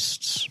Catholic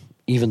priests,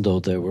 even though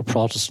they were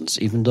Protestants,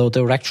 even though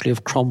they were actually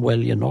of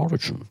Cromwellian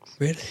origin.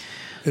 Really?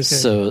 Okay.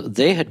 So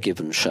they had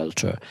given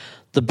shelter.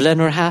 The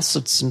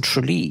Blennerhassetts in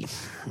Tralee,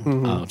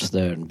 out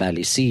there in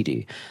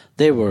Ballyseedy,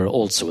 they were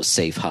also a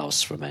safe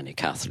house for many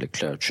Catholic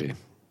clergy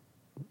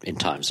in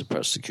times of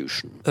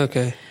persecution.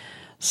 Okay.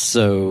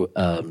 So,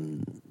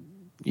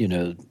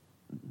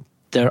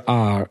 there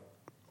are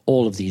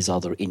all of these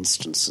other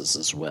instances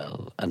as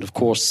well. And of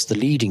course, the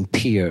leading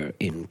peer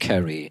in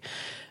Kerry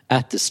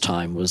at this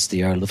time was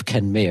the Earl of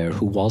Kenmare,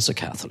 who was a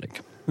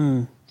Catholic,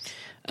 and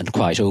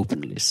quite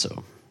openly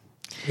so.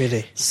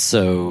 Really?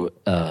 So,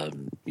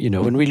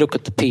 when we look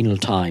at the penal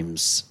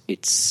times,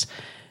 it's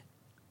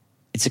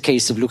a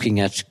case of looking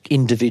at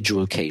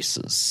individual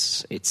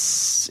cases.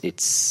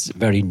 It's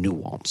very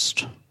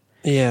nuanced.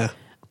 Yeah.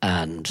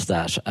 And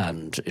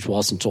it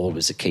wasn't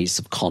always a case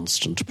of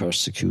constant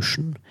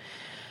persecution.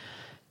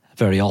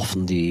 Very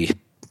often the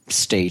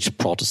state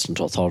Protestant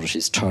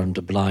authorities turned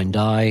a blind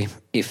eye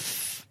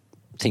if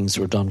things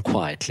were done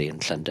quietly and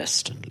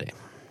clandestinely.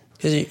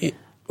 Because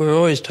we're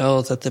always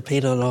told that the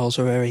penal laws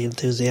are very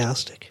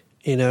enthusiastic,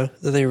 that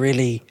they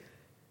really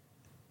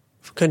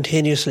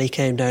continuously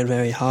came down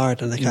very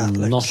hard on the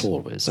Catholics. Not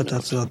always. But no.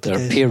 that's not the There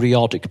case. are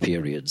periodic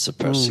periods of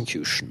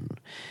persecution,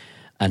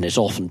 and it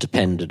often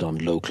depended on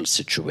local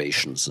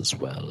situations as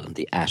well and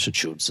the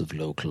attitudes of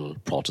local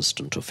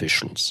Protestant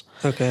officials.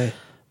 Okay.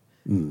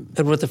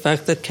 And with the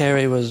fact that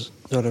Kerry was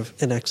sort of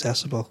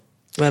inaccessible,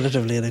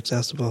 relatively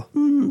inaccessible.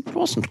 It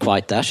wasn't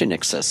quite that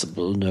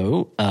inaccessible,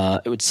 no.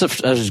 It was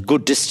at a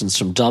good distance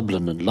from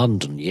Dublin and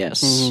London,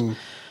 yes.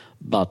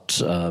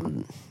 But,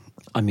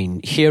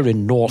 here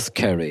in North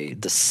Kerry,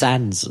 the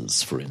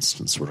Sanses, for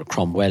instance, were a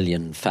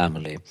Cromwellian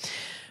family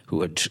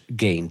who had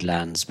gained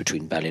lands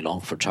between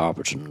Ballylongford,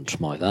 Tarberton and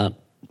Moyvan.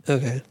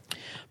 Okay.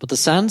 But the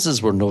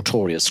Sanses were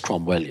notorious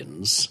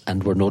Cromwellians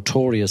and were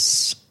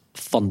notorious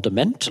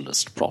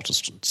fundamentalist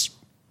Protestants.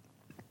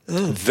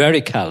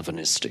 Very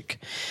Calvinistic.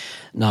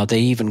 Now, they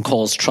even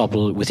caused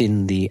trouble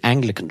within the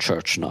Anglican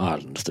Church in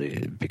Ireland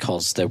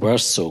because they were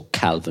so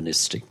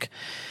Calvinistic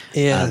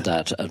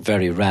and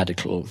very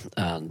radical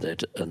and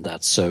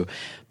that. So,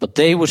 but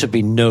they would have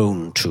been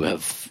known to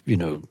have,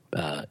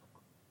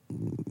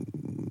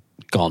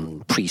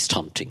 gone priest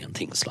hunting and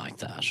things like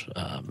that.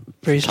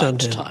 Priest time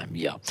hunting. to time,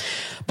 yeah.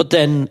 But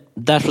then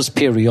that was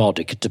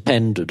periodic. It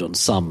depended on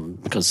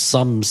because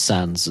some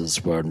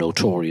Sanses were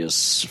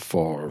notorious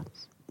for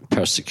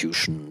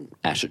persecution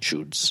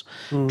attitudes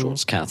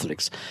towards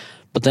Catholics.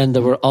 But then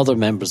there were other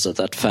members of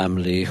that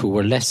family who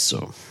were less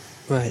so.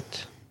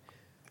 Right.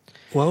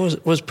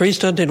 Was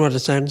priest hunting what it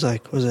sounds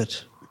like? Was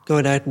it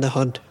going out in the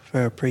hunt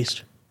for a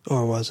priest?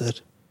 Or was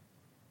it?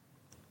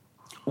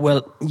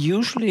 Well,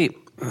 usually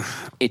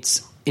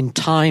it's in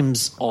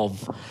times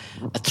of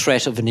a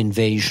threat of an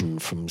invasion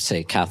from,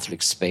 say,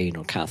 Catholic Spain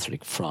or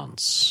Catholic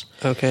France.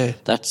 Okay.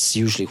 That's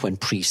usually when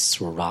priests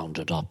were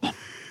rounded up.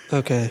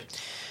 Okay.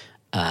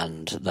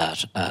 And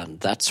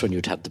that's when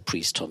you'd have the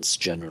priest hunts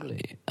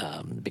generally,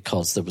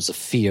 because there was a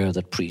fear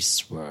that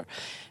priests were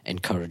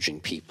encouraging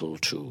people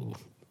to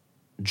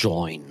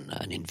join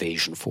an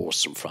invasion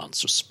force from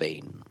France or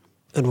Spain.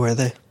 And were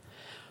they?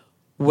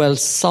 Well,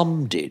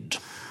 some did,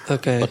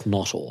 Okay. but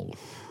not all.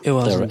 It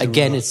wasn't.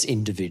 Again, it's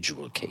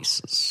individual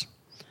cases.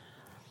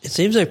 It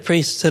seems like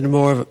priests had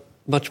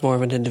much more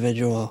of an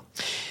individual.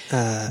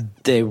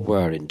 They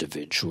were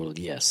individual,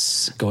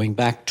 yes. Going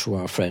back to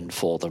our friend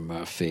Father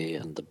Murphy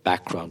and the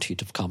background he'd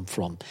have come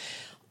from,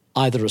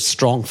 either a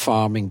strong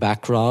farming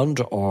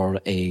background or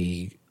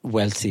a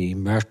wealthy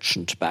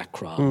merchant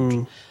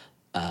background.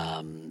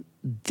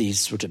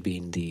 These would have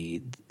been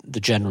the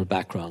general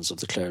backgrounds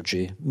of the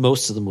clergy.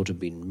 Most of them would have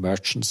been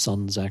merchant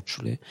sons,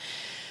 actually.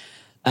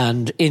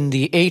 And in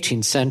the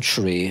 18th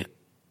century,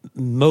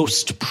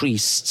 most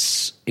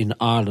priests in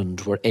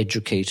Ireland were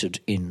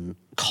educated in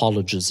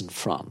colleges in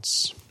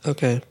France.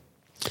 Okay.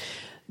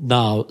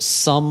 Now,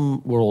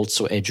 some were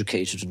also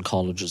educated in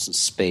colleges in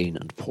Spain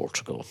and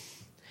Portugal.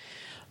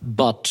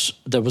 But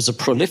there was a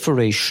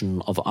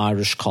proliferation of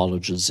Irish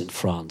colleges in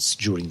France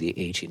during the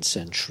 18th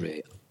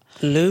century.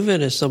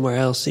 Leuven is somewhere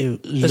else you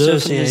Leuven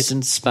associate. is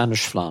in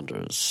Spanish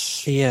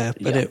Flanders. Yeah,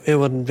 but it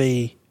wouldn't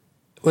be.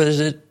 Well,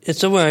 it's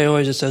somewhere I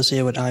always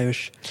associate with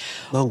Irish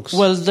monks.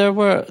 Well, there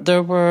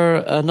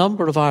were a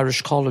number of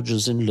Irish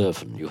colleges in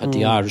Leuven. You had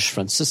the Irish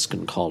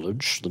Franciscan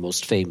College, the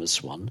most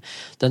famous one.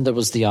 Then there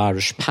was the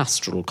Irish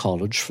Pastoral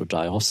College for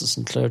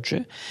diocesan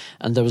clergy.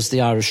 And there was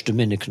the Irish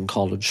Dominican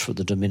College for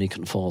the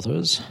Dominican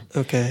Fathers.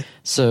 Okay.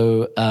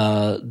 So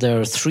there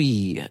are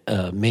three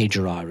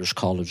major Irish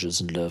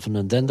colleges in Leuven.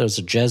 And then there's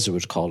a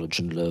Jesuit college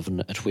in Leuven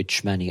at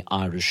which many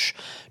Irish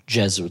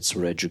Jesuits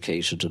were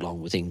educated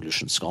along with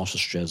English and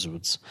Scottish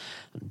Jesuits,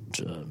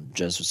 and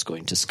Jesuits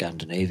going to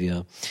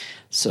Scandinavia.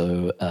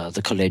 So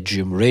the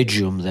Collegium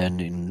Regium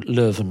then in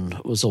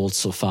Leuven was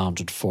also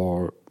founded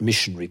for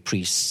missionary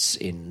priests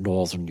in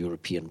northern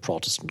European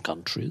Protestant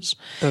countries.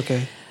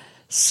 Okay.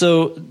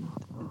 So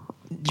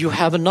you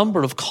have a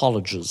number of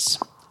colleges,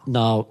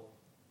 Now,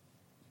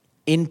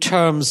 in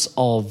terms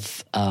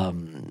of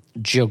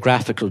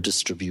geographical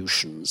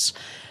distributions,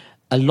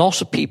 a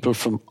lot of people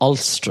from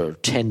Ulster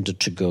tended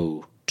to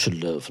go to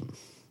Leuven.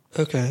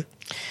 Okay.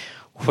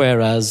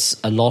 Whereas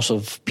a lot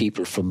of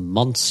people from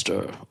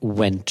Munster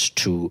went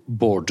to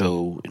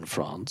Bordeaux in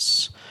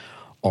France,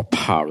 or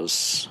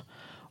Paris,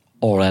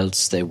 or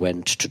else they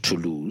went to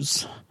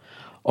Toulouse,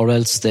 or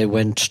else they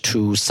went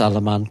to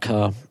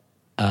Salamanca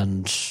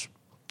and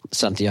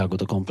Santiago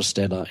de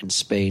Compostela in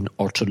Spain,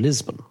 or to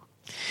Lisbon.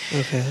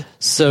 Okay.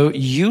 So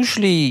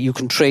usually you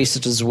can trace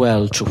it as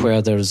well to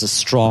where there is a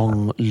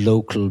strong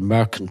local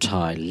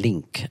mercantile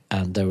link,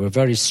 and there were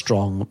very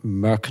strong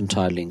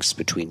mercantile links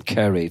between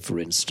Kerry, for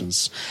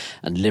instance,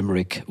 and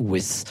Limerick,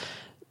 with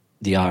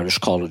the Irish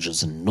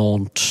colleges in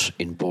Nantes,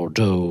 in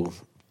Bordeaux,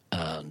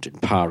 and in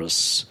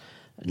Paris,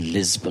 in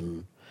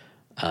Lisbon,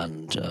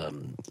 and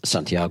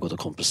Santiago de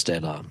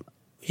Compostela.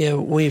 Yeah,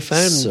 we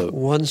found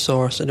one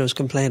source, and it was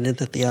complaining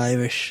that the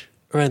Irish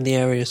around the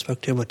area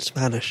spoke too much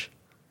Spanish.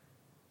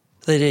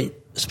 They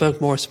spoke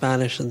more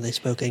Spanish than they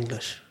spoke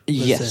English.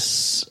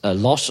 Yes, a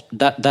lot.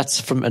 That's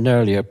from an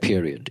earlier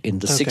period. In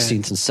the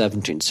 16th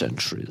and 17th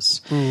centuries,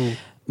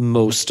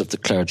 most of the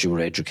clergy were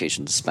educated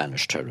in the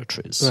Spanish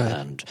territories. Right.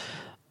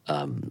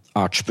 And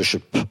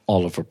Archbishop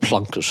Oliver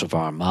Plunkett of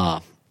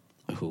Armagh,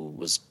 who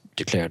was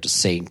declared a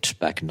saint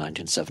back in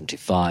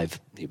 1975,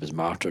 he was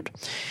martyred.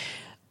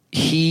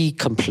 He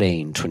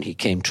complained when he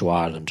came to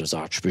Ireland as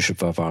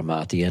Archbishop of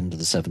Armagh at the end of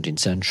the 17th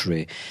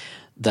century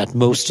that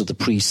most of the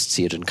priests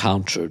he had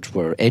encountered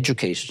were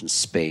educated in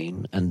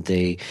Spain, and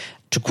they,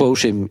 to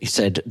quote him, he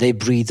said, they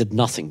breathed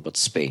nothing but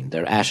Spain.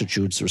 Their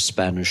attitudes were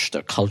Spanish,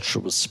 their culture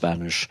was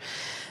Spanish,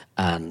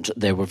 and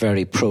they were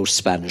very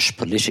pro-Spanish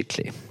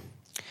politically.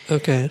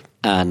 Okay.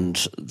 And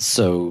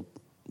so,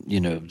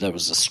 there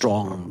was a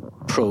strong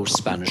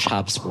pro-Spanish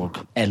Habsburg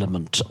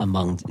element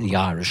among the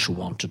Irish who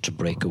wanted to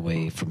break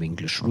away from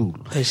English rule.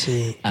 I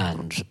see.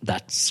 And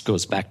that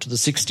goes back to the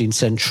 16th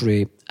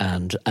century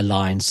and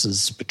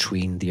alliances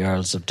between the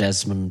Earls of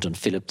Desmond and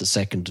Philip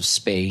II of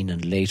Spain,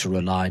 and later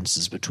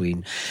alliances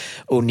between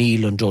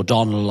O'Neill and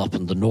O'Donnell up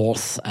in the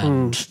north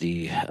and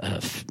the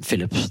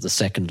Philip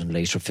II and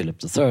later Philip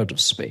III of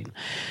Spain.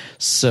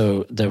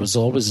 So there was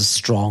always a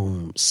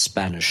strong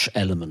Spanish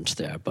element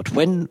there. But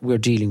when we're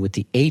dealing with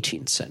the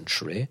 18th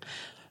century,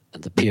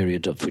 and the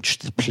period of which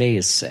the play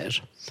is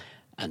set,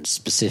 and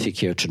specific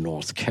here to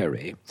North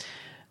Kerry,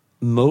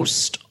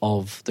 most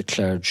of the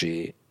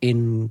clergy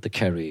in the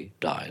Kerry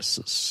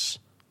diocese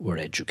were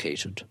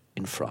educated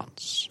in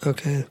France.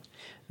 Okay.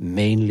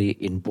 Mainly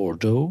in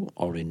Bordeaux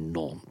or in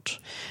Nantes.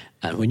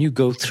 And when you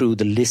go through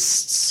the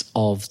lists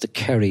of the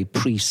Kerry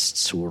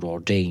priests who were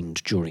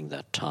ordained during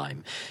that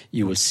time,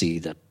 you will see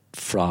that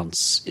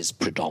France is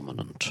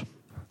predominant.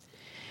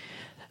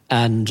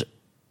 And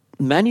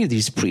many of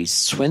these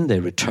priests, when they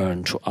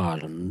returned to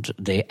Ireland,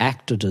 they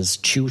acted as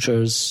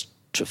tutors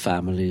to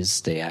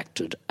families, they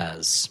acted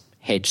as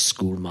head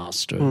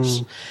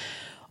schoolmasters.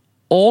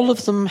 All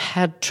of them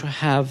had to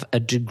have a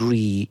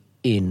degree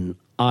in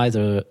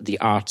either the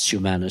arts,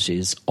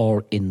 humanities,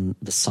 or in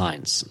the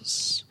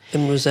sciences.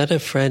 And was that a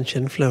French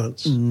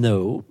influence?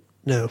 No.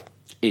 No.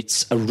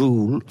 It's a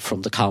rule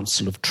from the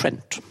Council of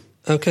Trent.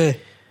 Okay.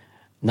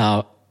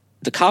 Now,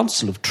 the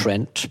Council of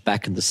Trent,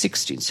 back in the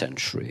 16th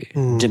century,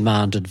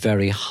 demanded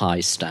very high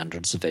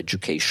standards of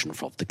education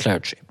from the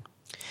clergy.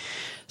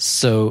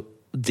 So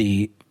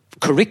the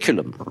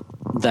curriculum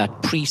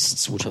that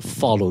priests would have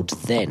followed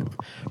then,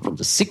 from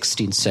the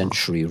 16th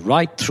century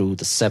right through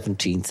the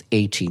 17th,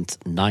 18th,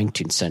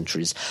 19th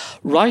centuries,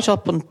 right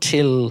up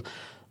until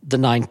the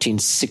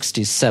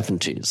 1960s,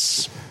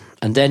 70s,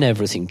 and then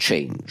everything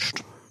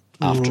changed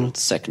after the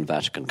Second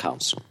Vatican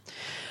Council.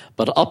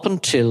 But up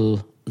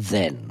until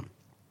then,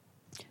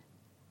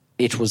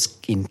 it was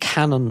in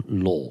canon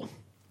law.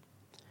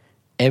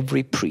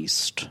 Every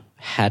priest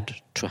had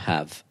to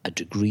have a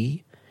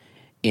degree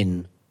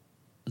in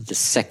the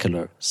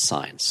secular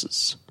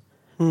sciences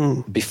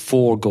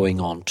before going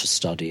on to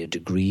study a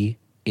degree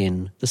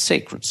in the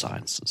sacred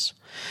sciences.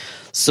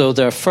 So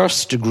their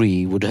first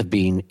degree would have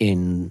been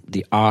in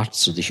the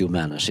arts or the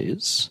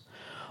humanities,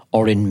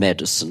 or in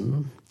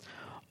medicine,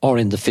 or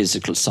in the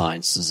physical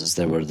sciences as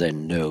they were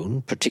then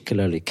known,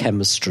 particularly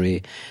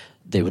chemistry.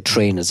 They would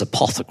train as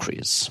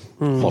apothecaries,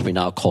 what we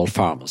now call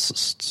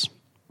pharmacists.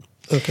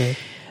 Okay.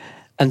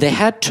 And they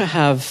had to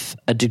have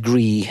a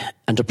degree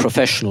and a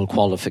professional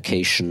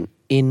qualification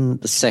in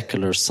the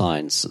secular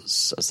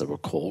sciences, as they were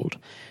called,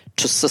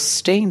 to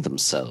sustain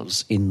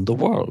themselves in the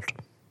world.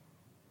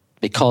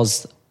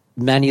 Because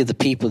many of the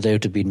people they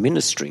would have been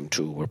ministering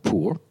to were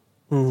poor.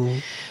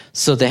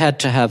 So they had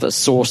to have a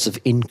source of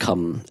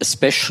income,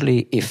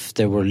 especially if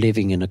they were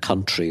living in a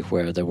country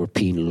where there were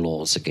penal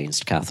laws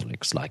against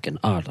Catholics, like in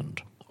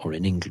Ireland or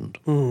in England.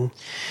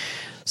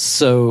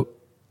 So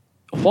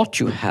what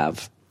you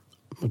have,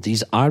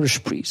 these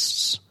Irish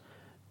priests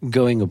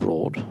going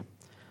abroad,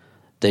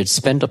 they'd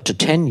spend up to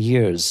 10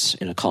 years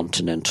in a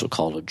continental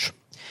college.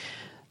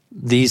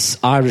 These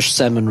Irish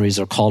seminaries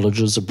or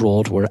colleges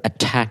abroad were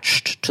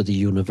attached to the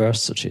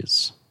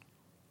universities.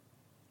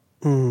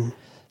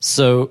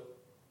 So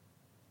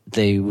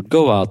they would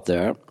go out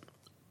there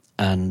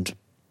and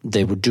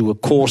they would do a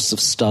course of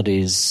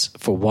studies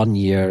for 1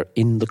 year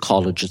in the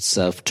college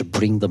itself to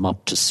bring them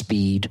up to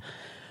speed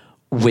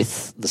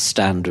with the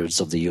standards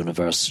of the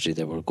university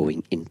they were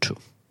going into.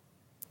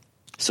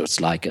 So it's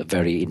like a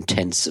very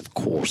intensive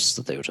course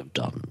that they would have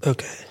done.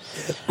 Okay.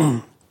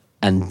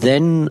 And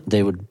then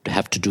they would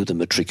have to do the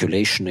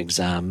matriculation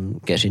exam,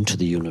 get into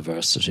the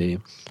university,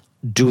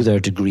 do their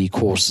degree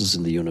courses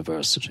in the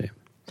university.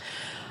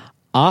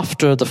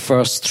 After the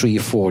first 3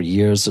 or 4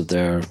 years of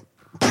their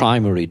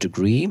primary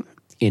degree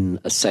in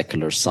a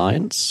secular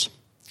science,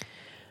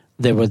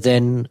 they were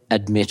then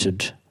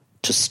admitted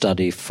to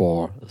study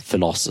for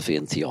philosophy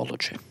and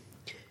theology.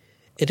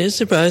 It is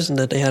surprising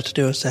that they had to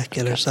do a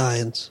secular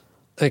science.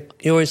 Like,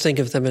 you always think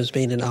of them as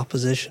being in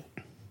opposition,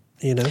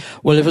 you know?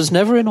 Well, it was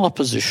never in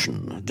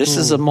opposition. This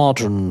is a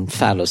modern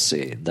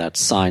fallacy that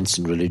science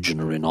and religion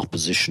are in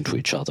opposition to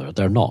each other.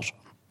 They're not.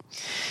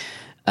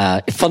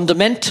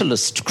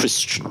 Fundamentalist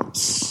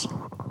Christians,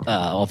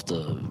 of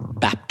the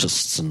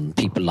Baptists and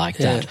people like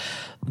that,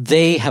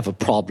 they have a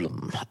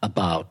problem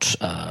about,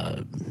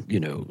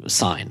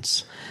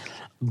 science.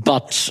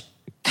 But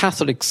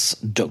Catholics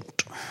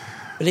don't.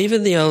 But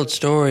even the old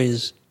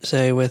stories,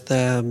 say with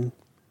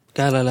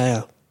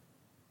Galileo,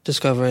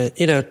 discovering,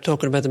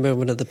 talking about the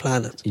movement of the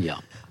planet. Yeah.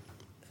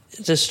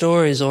 The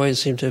stories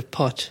always seem to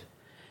put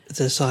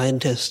the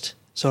scientist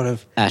sort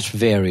of at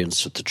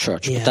variance with the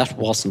church, but that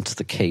wasn't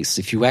the case.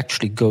 If you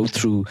actually go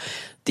through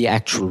the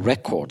actual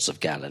records of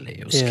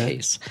Galileo's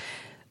case,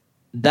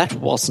 that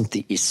wasn't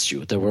the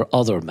issue. There were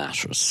other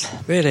matters.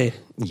 Really?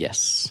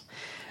 Yes.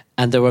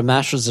 And there were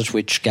matters at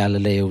which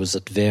Galileo was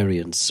at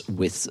variance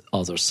with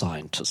other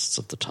scientists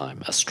at the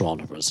time,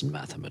 astronomers and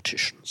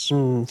mathematicians.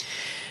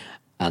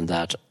 And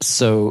that,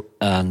 so,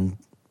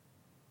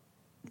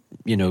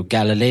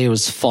 Galileo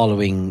is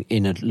following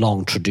in a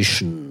long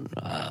tradition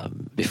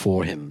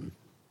before him.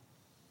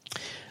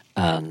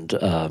 And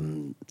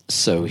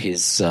so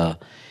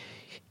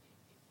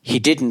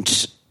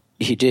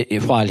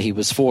while he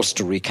was forced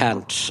to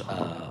recant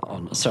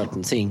on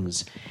certain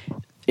things,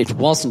 it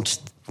wasn't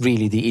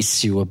really the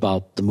issue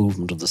about the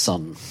movement of the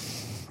sun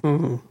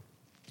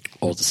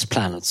or the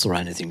planets or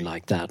anything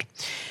like that.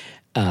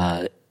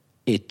 I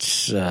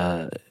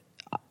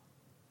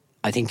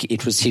think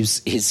it was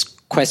his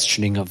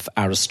questioning of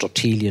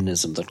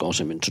Aristotelianism that got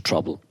him into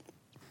trouble.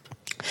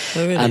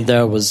 Oh, really? And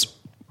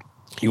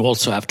you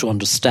also have to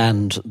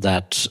understand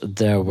that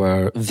there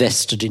were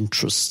vested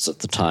interests at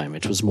the time.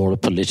 It was more a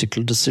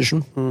political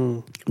decision,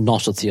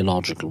 not a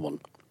theological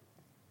one.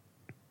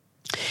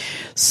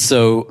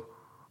 So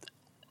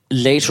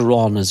later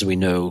on, as we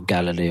know,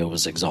 Galileo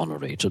was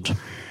exonerated.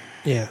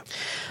 Yeah.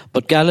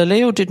 But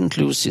Galileo didn't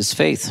lose his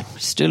faith. He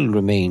still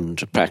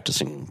remained a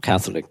practicing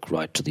Catholic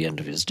right to the end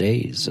of his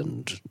days,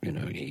 and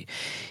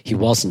he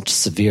wasn't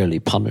severely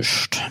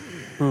punished.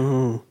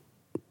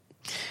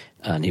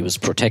 And he was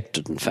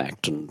protected, in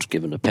fact, and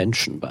given a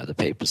pension by the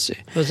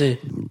papacy. Was he?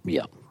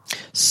 Yeah.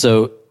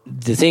 So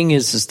the thing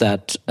is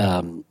that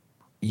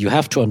you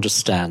have to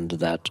understand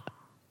that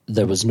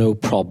there was no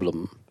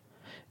problem.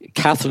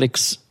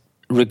 Catholics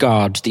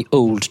regard the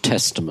Old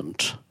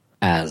Testament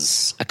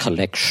as a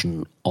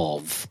collection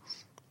of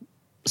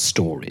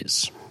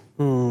stories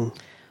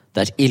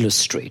that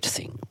illustrate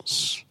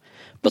things.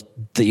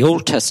 But the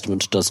Old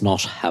Testament does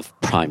not have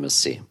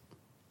primacy.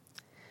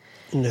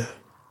 No.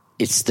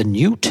 It's the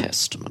New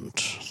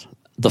Testament,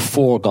 the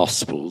 4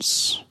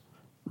 Gospels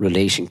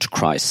relating to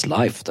Christ's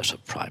life that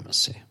have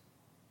primacy.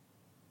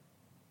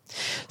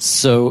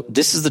 So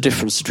this is the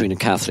difference between a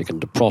Catholic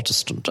and a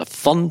Protestant. A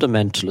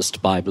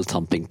fundamentalist,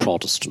 Bible-thumping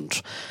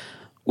Protestant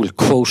will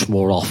quote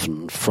more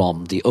often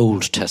from the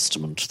Old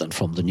Testament than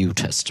from the New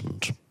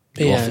Testament.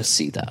 You often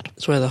see that.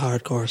 It's where the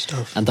hardcore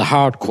stuff. And the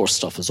hardcore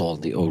stuff is all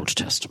in the Old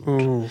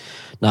Testament.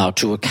 Now,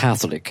 to a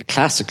Catholic, a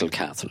classical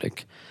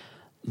Catholic,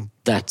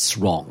 that's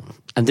wrong.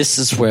 And this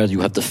is where you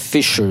have the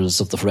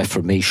fissures of the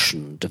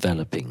Reformation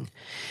developing.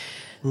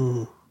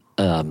 We're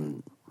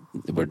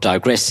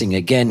digressing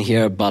again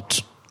here,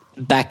 but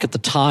back at the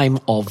time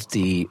of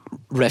the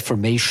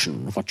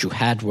Reformation, what you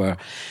had were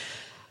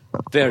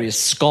various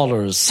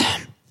scholars,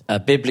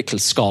 biblical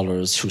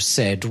scholars, who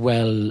said,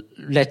 well,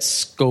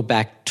 let's go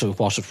back to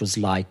what it was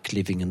like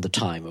living in the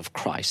time of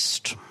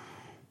Christ.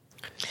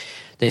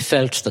 They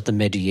felt that the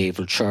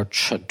medieval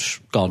church had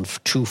gone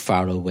too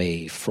far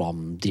away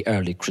from the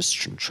early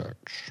Christian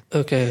church.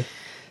 Okay.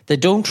 They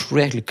don't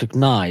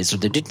recognize, or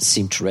they didn't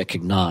seem to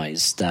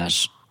recognize,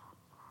 that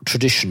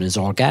tradition is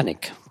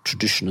organic.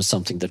 Tradition is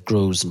something that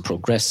grows and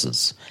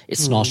progresses.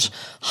 It's not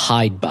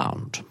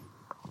hidebound.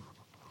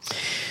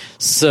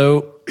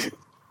 So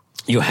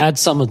you had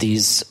some of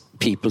these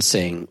people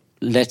saying,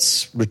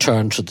 let's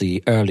return to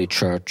the early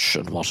church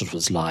and what it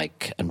was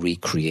like and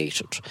recreate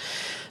it.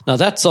 Now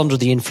that's under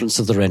the influence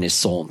of the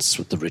Renaissance,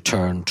 with the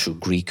return to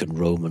Greek and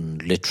Roman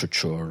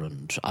literature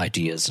and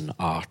ideas in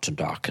art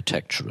and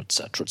architecture,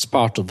 etc. It's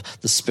part of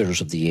the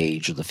spirit of the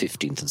age of the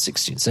 15th and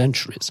 16th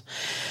centuries.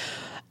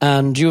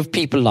 And you have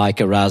people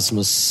like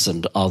Erasmus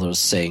and others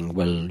saying,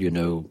 well,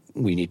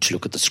 we need to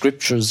look at the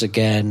scriptures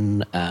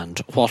again, and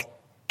what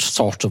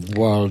sort of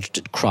world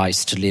did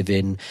Christ live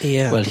in?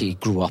 Yeah. Well, he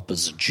grew up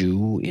as a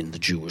Jew in the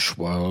Jewish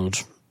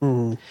world.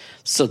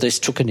 So they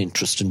took an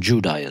interest in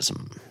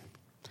Judaism.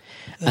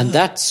 And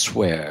that's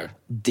where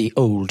the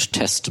Old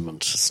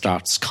Testament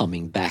starts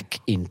coming back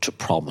into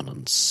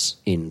prominence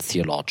in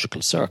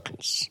theological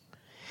circles.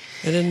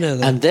 I didn't know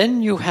that. And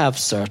then you have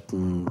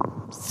certain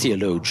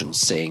theologians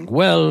saying,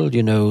 well,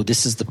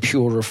 this is the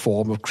purer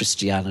form of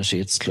Christianity,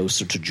 it's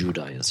closer to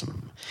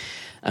Judaism.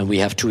 And we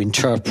have to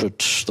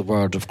interpret the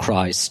word of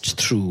Christ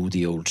through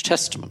the Old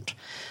Testament.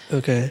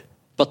 Okay.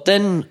 But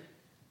then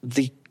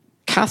the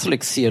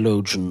Catholic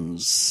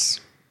theologians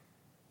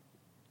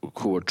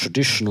who are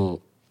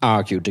traditional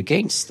argued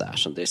against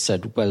that, and they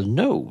said, well,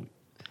 no.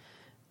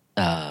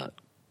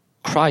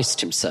 Christ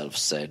himself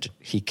said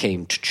he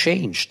came to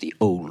change the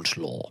old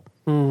law.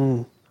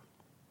 Mm-hmm.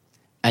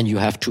 And you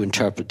have to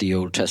interpret the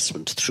Old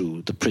Testament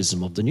through the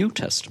prism of the New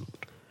Testament.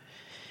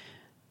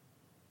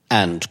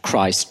 And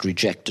Christ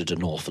rejected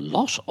an awful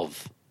lot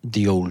of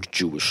the old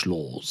Jewish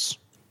laws.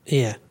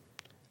 Yeah.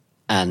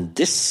 And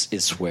this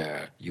is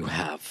where you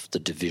have the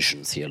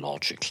division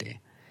theologically.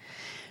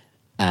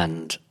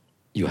 And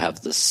you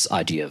have this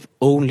idea of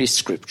only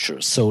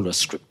Scripture, sola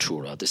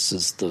scriptura. This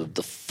is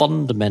the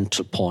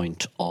fundamental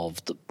point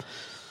of the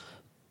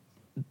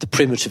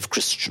primitive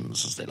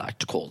Christians, as they like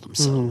to call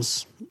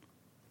themselves.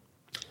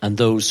 And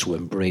those who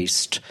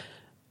embraced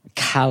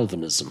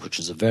Calvinism, which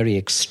is a very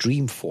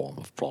extreme form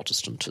of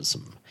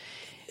Protestantism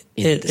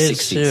in the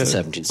 16th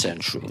and 17th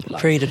century.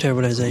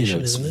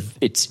 Predeterminization, isn't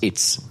it?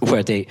 It's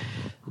where they,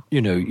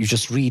 you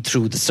just read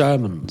through the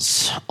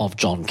sermons of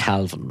John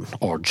Calvin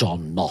or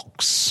John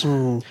Knox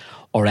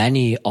or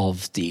any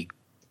of the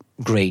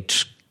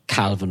great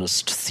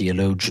Calvinist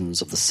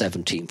theologians of the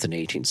 17th and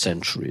 18th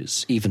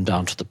centuries, even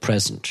down to the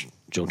present. You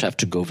don't have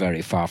to go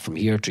very far from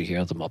here to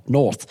hear them up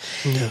north.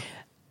 No.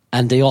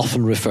 And they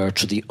often refer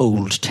to the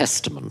Old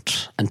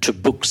Testament and to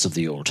books of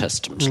the Old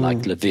Testament,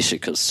 like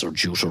Leviticus or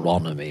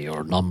Deuteronomy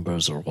or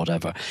Numbers or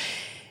whatever,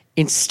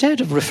 instead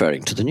of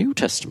referring to the New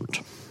Testament.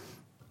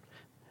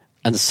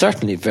 And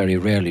certainly very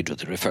rarely do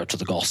they refer to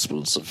the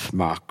Gospels of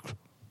Mark,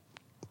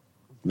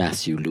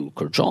 Matthew,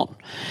 Luke, or John.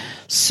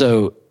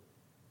 So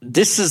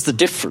this is the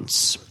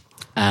difference.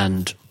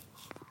 And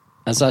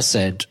as I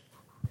said,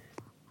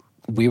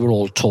 we were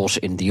all taught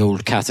in the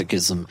Old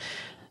Catechism,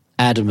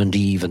 Adam and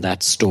Eve and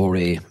that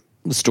story,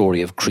 the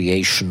story of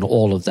creation,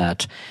 all of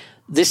that.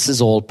 This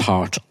is all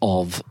part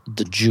of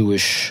the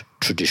Jewish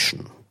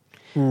tradition.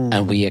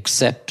 And we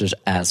accept it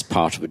as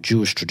part of a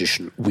Jewish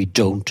tradition. We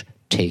don't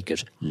take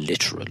it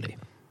literally.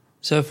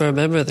 So for a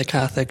member of the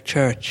Catholic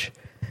Church,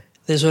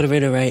 this would have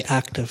been a very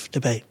active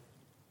debate.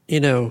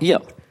 Yeah.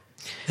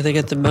 I think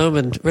at the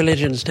moment,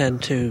 religions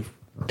tend to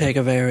take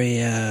a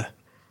very...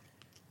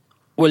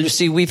 Well, you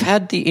see, we've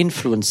had the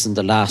influence in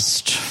the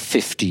last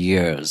 50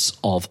 years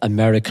of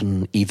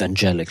American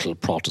evangelical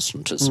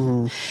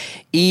Protestantism,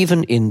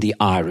 even in the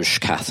Irish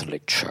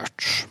Catholic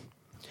Church.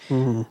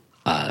 You're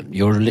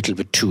a little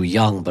bit too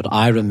young, but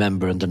I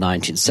remember in the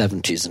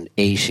 1970s and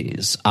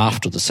 80s,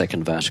 after the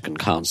Second Vatican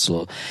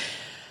Council,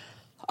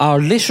 our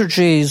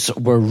liturgies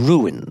were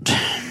ruined.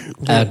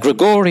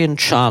 Gregorian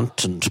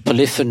chant and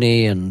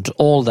polyphony and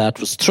all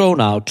that was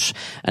thrown out,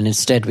 and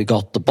instead we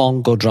got the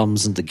bongo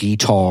drums and the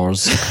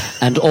guitars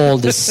and all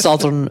this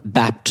Southern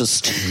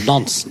Baptist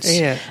nonsense.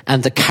 Yeah.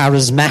 And the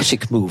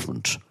charismatic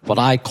movement, what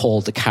I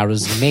call the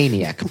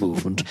charismaniac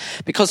movement,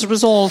 because it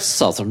was all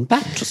Southern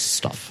Baptist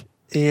stuff.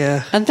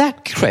 Yeah. And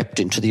that crept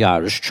into the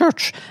Irish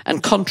church,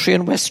 and country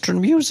and Western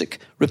music,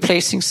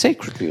 replacing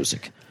sacred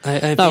music.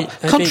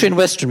 Country and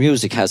Western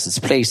music has its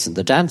place in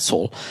the dance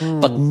hall,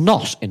 but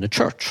not in a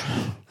church.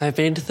 I've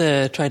been to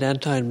the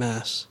Tridentine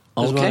Mass.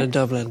 There's one in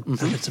Dublin,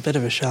 and it's a bit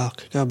of a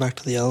shock, going back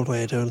to the old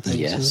way of doing things,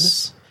 Yes.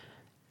 isn't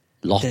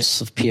it?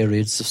 Lots of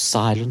periods of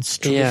silence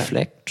to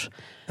reflect,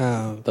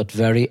 but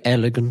very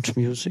elegant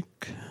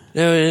music.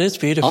 No, it is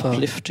beautiful.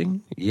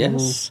 Uplifting,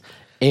 yes.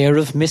 Air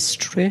of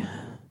mystery.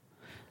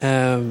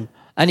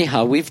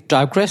 Anyhow, we've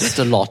digressed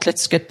a lot.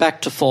 Let's get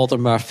back to Father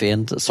Murphy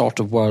and the sort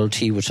of world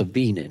he would have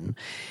been in.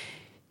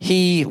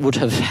 He would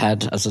have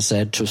had, as I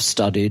said, to have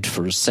studied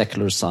for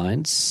secular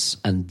science,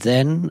 and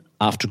then,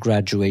 after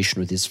graduation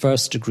with his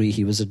first degree,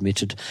 he was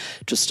admitted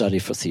to study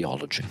for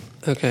theology.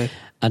 Okay.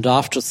 And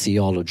after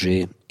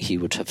theology, he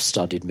would have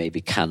studied maybe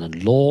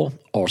canon law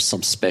or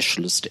some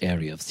specialist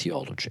area of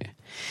theology.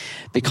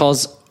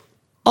 Because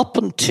up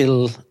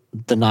until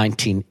the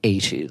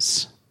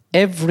 1980s,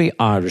 every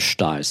Irish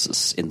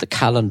diocese in the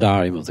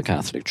calendarium of the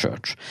Catholic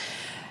Church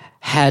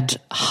had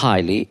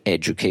highly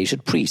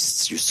educated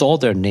priests. You saw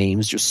their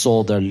names, you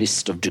saw their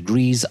list of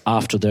degrees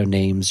after their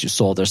names, you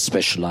saw their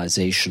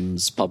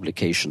specializations,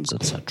 publications,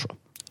 etc.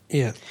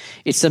 Yeah.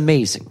 It's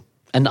amazing,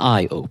 an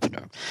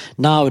eye-opener.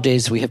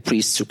 Nowadays we have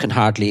priests who can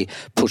hardly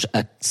put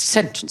a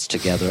sentence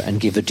together and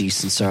give a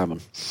decent sermon.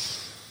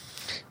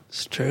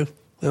 It's true.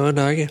 I won't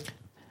argue.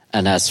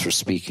 And as for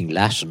speaking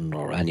Latin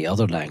or any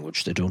other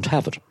language, they don't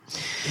have it.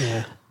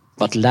 Yeah.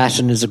 But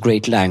Latin is a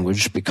great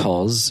language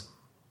because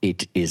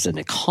it is an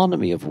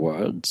economy of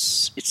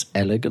words, it's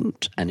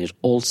elegant, and it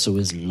also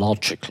is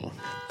logical.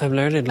 I'm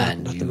learning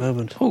Latin at the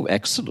moment. Oh,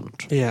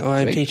 excellent. Yeah, or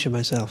I'm teaching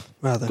myself,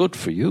 rather. Good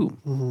for you.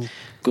 Mm-hmm.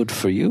 Good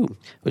for you.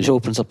 Which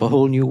opens up a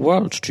whole new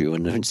world to you,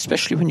 and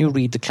especially when you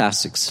read the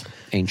classics,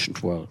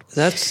 ancient world.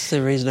 That's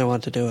the reason I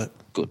want to do it.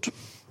 Good.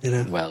 You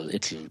know? Well,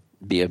 it'll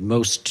be a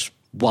most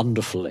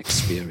wonderful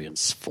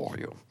experience for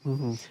you.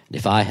 Mm-hmm. And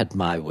if I had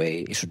my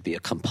way, it would be a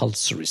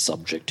compulsory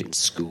subject in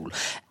school,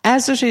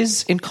 as it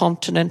is in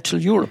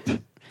continental Europe.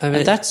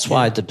 And that's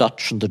why the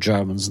Dutch and the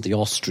Germans and the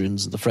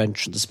Austrians and the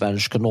French and the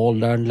Spanish can all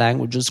learn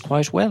languages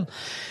quite well.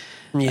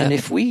 Yeah. And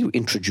if we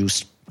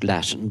introduced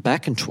Latin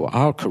back into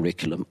our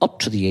curriculum up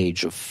to the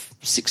age of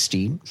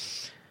 16,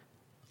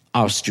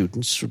 our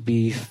students would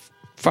be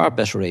far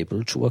better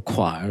able to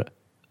acquire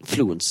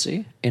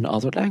fluency in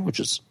other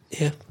languages.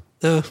 Yeah.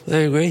 No, I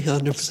agree,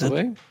 100%. That's the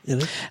way. You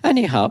know?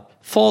 Anyhow,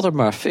 Father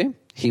Murphy,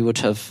 he would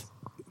have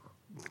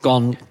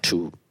gone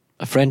to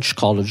a French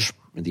college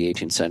in the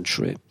 18th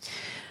century,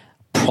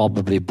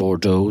 probably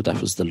Bordeaux,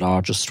 that was the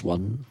largest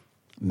one,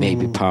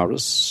 maybe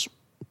Paris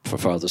for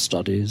further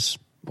studies,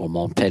 or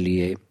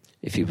Montpellier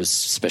if he was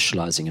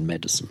specializing in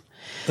medicine.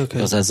 Okay.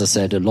 Because, as I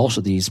said, a lot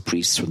of these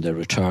priests, when they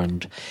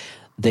returned,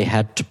 they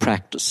had to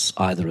practice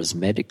either as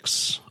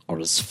medics or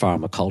as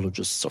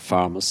pharmacologists or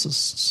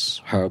pharmacists,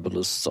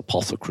 herbalists,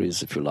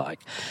 apothecaries, if you like.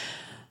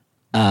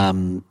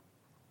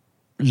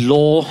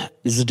 Law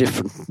is a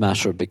different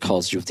matter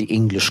because you have the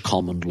English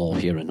common law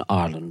here in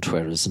Ireland,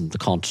 whereas in the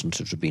continent it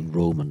would have been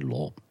Roman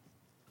law.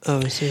 Oh,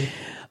 I see.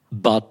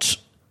 But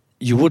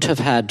you would have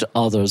had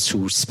others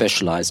who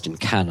specialised in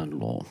canon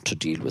law to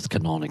deal with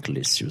canonical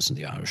issues in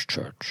the Irish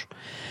Church.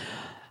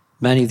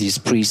 Many of these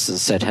priests, as I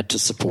said, had to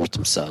support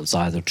themselves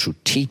either through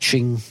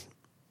teaching,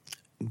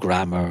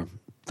 grammar,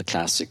 the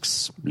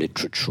classics,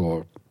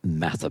 literature,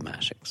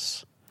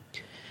 mathematics.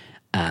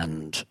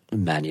 And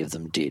many of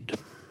them did.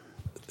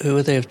 Who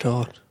would they have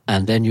taught?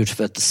 And then you'd have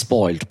had the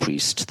spoiled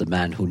priest, the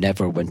man who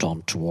never went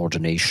on to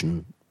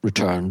ordination,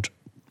 returned.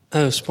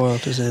 Oh,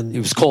 spoiled as in... He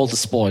was called the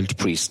spoiled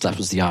priest. That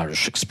was the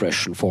Irish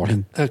expression for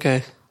him.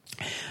 Okay.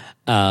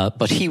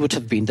 But he would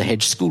have been the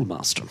head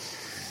schoolmaster.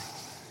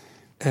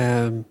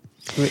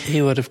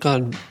 He would have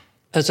gone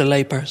as a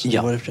layperson.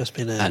 Yeah, would have just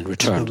been and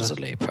returned as a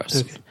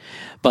layperson. Okay.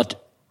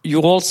 But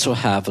you also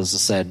have, as I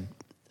said,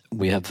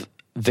 we have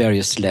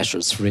various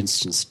letters. For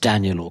instance,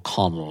 Daniel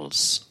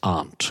O'Connell's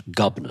aunt,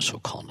 Gobnet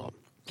O'Connell,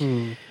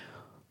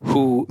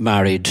 who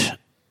married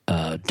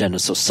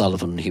Dennis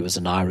O'Sullivan. He was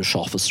an Irish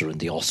officer in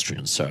the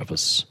Austrian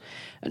service.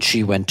 And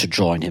she went to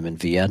join him in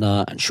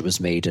Vienna, and she was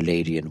made a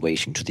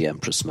lady-in-waiting to the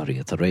Empress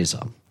Maria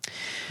Theresa.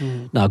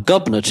 Now,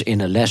 Gobnet, in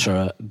a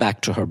letter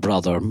back to her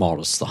brother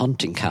Maurice, the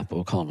hunting cap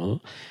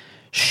O'Connell,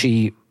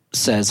 she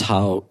says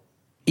how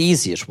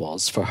easy it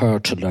was for her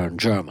to learn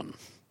German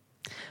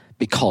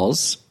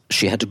because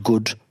she had a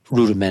good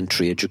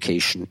rudimentary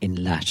education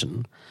in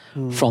Latin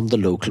from the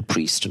local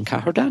priest in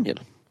Caherdaniel.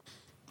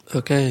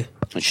 Okay.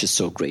 And she's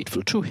so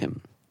grateful to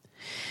him.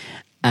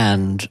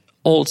 And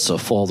also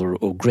Father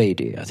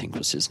O'Grady, I think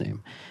was his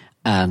name.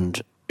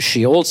 And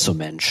she also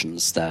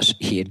mentions that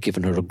he had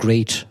given her a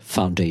great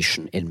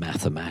foundation in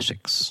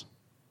mathematics.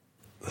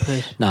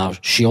 Right. Now,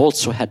 she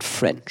also had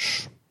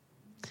French,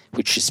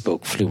 which she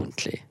spoke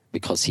fluently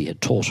because he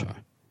had taught her.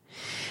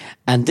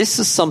 And this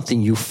is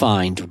something you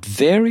find with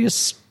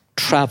various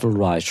travel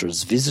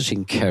writers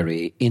visiting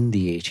Kerry in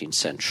the 18th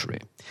century,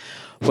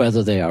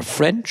 whether they are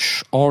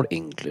French or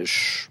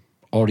English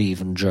or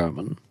even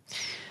German.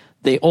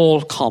 They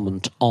all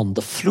comment on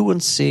the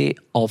fluency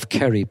of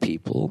Kerry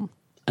people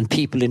and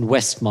people in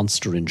West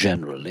Munster in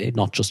generally,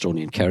 not just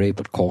only in Kerry,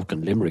 but Cork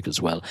and Limerick as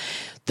well,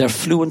 their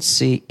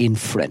fluency in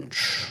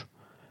French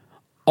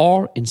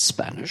or in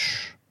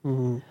Spanish,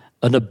 and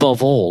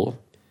above all,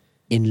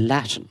 in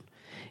Latin.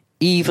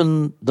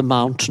 Even the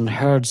mountain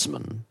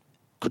herdsmen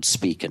could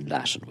speak in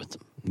Latin with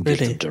them and give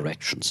them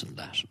directions in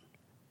Latin.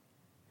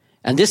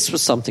 And this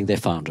was something they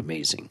found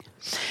amazing.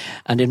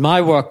 And in my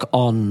work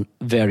on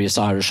various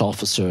Irish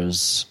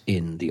officers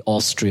in the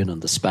Austrian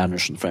and the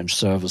Spanish and French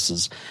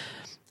services,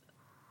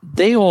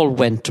 they all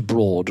went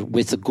abroad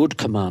with a good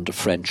command of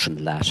French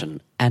and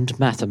Latin and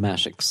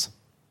mathematics.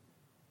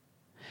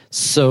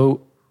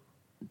 So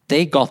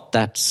they got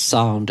that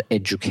sound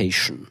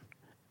education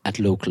at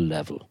local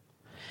level.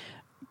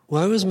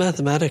 Why was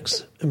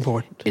mathematics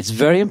important? It's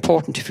very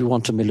important if you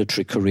want a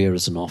military career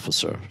as an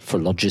officer,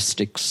 for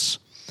logistics,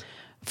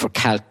 for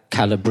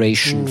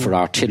calibration, for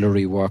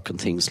artillery work and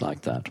things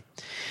like that.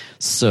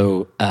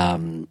 So,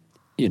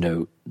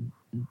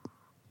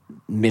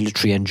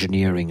 military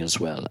engineering as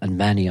well. And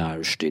many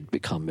Irish did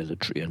become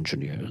military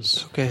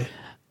engineers. Okay.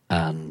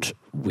 And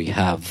we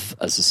have,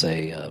 as I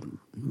say,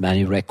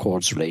 many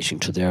records relating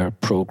to their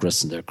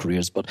progress in their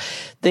careers. But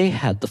they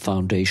had the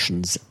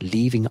foundations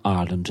leaving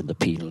Ireland in the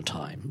penal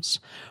times,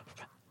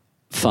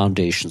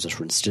 foundations that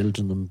were instilled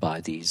in them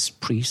by these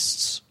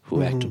priests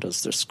who acted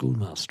as their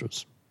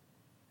schoolmasters,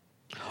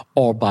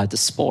 or by the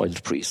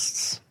spoiled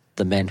priests,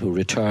 the men who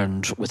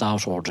returned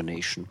without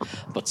ordination,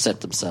 but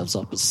set themselves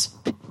up as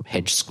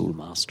hedge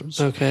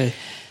schoolmasters. Okay.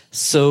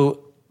 So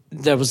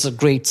there was a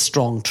great,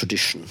 strong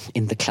tradition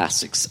in the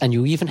classics, and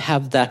you even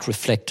have that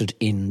reflected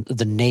in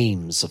the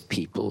names of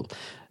people.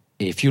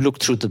 If you look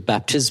through the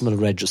baptismal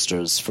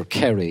registers for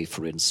Kerry,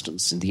 for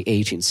instance, in the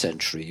 18th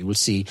century, you will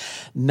see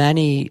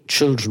many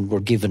children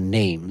were given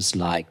names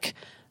like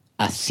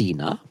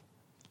Athena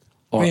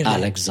or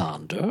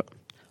Alexander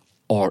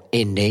or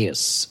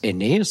Aeneas.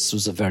 Aeneas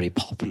was a very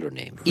popular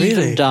name,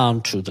 even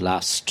down to the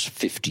last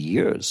 50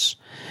 years.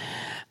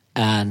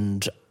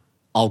 And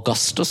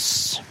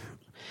Augustus.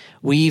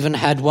 We even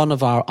had one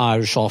of our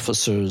Irish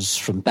officers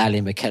from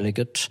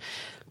Ballymackelligot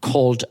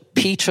called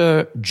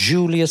Peter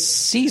Julius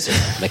Caesar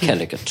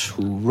McElligott,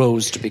 who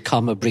rose to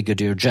become a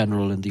brigadier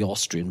general in the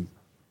Austrian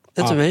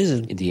army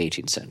in the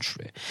 18th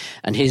century.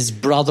 And his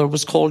brother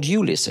was called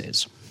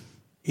Ulysses.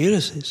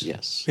 Ulysses?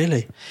 Yes.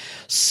 Really?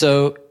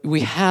 So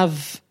we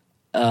have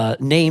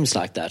names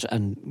like that,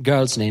 and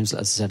girls' names, as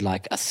I said,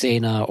 like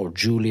Athena or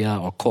Julia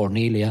or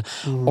Cornelia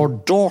or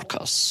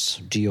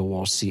Dorcas,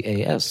 Dorcas.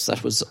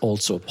 That was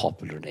also a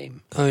popular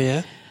name. Oh,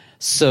 yeah?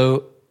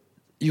 So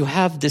you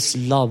have this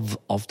love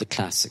of the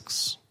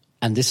classics,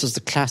 and this is the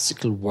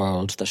classical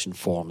world that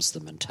informs the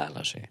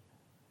mentality.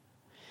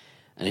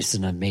 And it's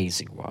an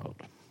amazing world.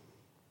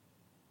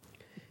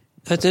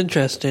 That's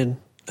interesting.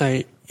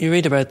 You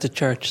read about the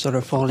church sort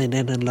of falling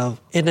in and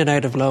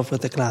out of love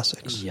with the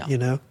classics, you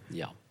know?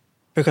 Yeah.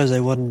 Because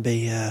they wouldn't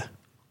be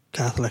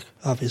Catholic,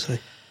 obviously,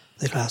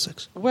 the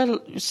classics.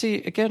 Well, you see,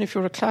 again, if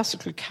you're a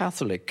classical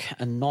Catholic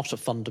and not a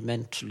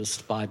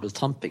fundamentalist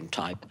Bible-thumping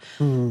type,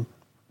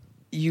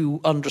 you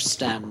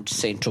understand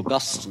St.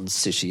 Augustine's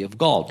City of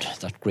God,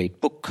 that great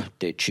book,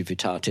 De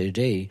Civitate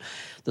Dei,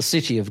 the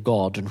City of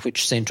God, in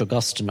which St.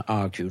 Augustine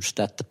argued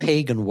that the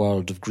pagan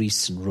world of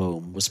Greece and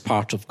Rome was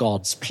part of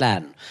God's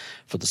plan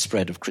for the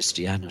spread of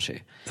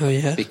Christianity. Oh,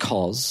 yeah?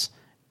 Because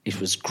it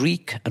was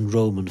Greek and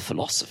Roman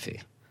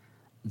philosophy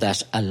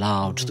that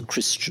allowed the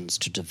Christians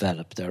to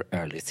develop their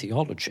early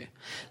theology.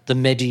 The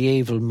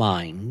medieval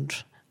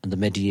mind and the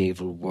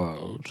medieval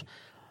world,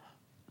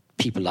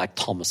 people like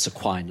Thomas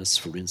Aquinas,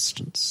 for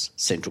instance,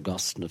 St.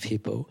 Augustine of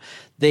Hippo,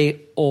 they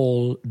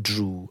all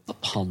drew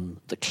upon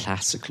the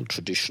classical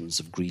traditions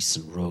of Greece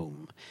and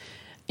Rome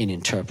in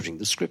interpreting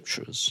the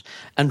scriptures.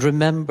 And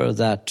remember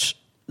that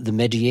the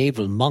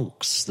medieval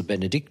monks, the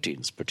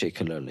Benedictines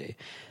particularly,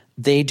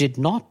 they did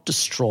not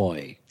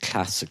destroy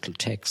classical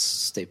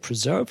texts, they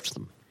preserved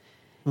them.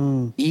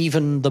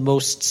 Even the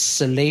most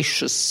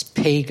salacious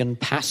pagan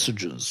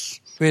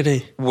passages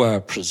were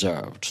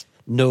preserved.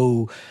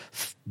 No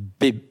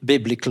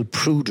biblical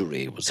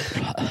prudery was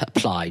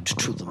applied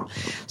to them.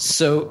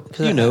 So,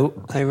 you know...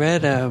 I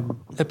read a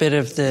bit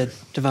of the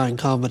Divine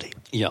Comedy.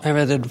 Yeah. I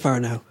read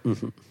Inferno.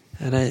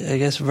 And I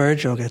guess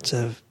Virgil gets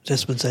a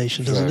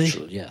dispensation, doesn't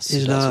Virgil, he? Yes.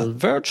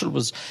 Virgil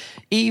was,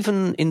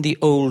 even in the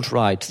old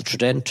rite, the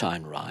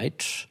Tridentine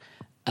rite,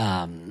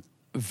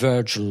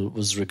 Virgil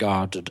was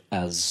regarded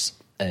as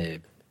a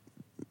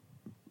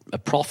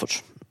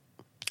prophet.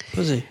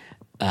 Was he?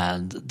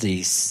 And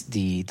the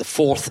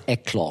fourth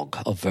eclogue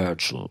of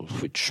Virgil,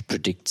 which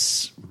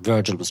predicts,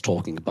 Virgil was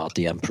talking about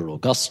the Emperor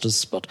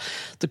Augustus, but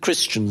the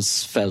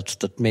Christians felt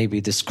that maybe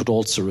this could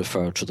also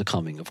refer to the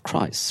coming of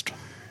Christ.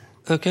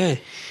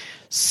 Okay.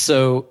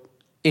 So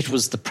it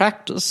was the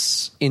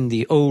practice in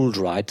the old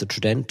rite, the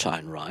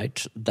Tridentine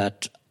rite,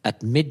 that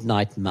at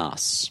midnight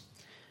Mass,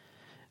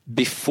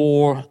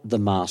 before the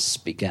Mass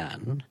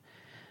began,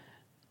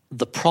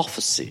 the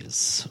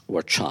prophecies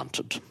were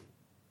chanted.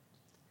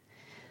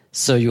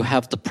 So you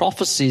have the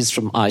prophecies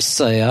from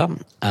Isaiah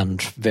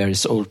and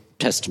various Old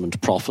Testament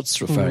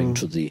prophets referring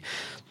to the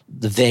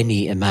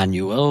Veni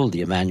Emmanuel, the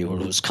Emmanuel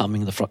who's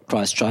coming, the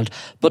Christ child,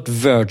 but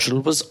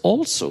Virgil was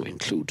also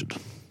included.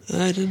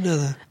 I didn't know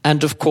that.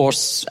 And of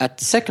course, at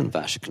the Second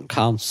Vatican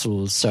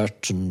Council,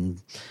 certain,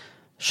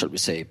 shall we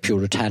say,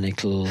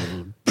 puritanical,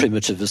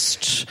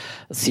 primitivist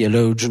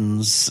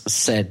theologians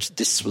said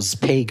this was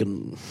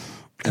pagan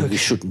and we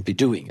shouldn't be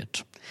doing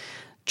it.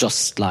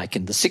 Just like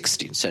in the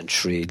 16th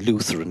century,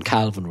 Luther and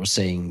Calvin were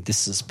saying,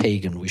 this is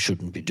pagan, we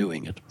shouldn't be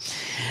doing it.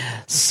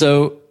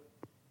 So,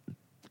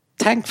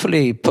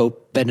 thankfully,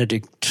 Pope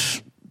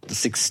Benedict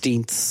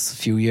XVI, a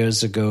few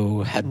years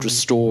ago, had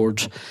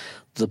restored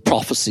the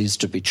prophecies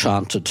to be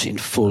chanted in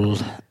full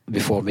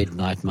before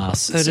midnight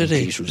Mass at St.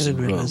 Peter's in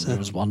Rome. It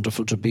was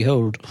wonderful to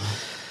behold.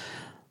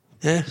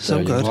 Yeah,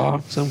 some good.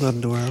 Some good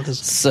in the world, isn't it?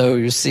 So,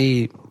 you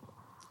see...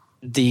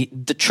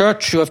 The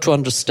church, you have to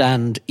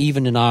understand,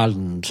 even in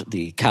Ireland,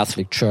 the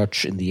Catholic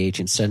Church in the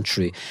 18th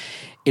century,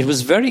 it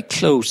was very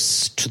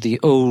close to the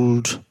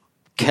old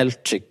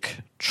Celtic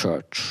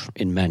church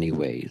in many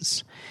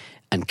ways,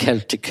 and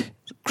Celtic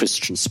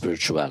Christian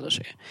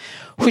spirituality,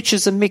 which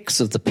is a mix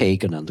of the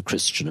pagan and the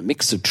Christian, a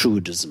mix of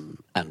Druidism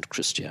and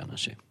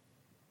Christianity.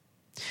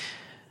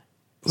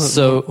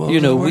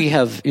 We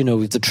have,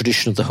 the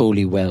tradition of the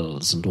holy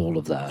wells and all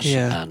of that.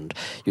 Yeah. And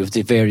you have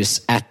the various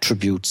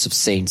attributes of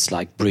saints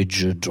like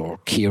Bridget or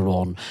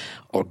Ciaran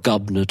or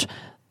Gubnut.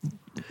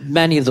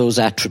 many of those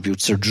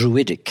attributes are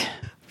Druidic.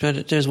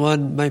 There's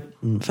one, my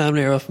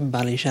family are up in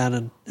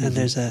Ballyshannon, and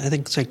there's I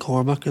think St.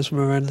 Cormac is from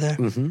around there,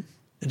 and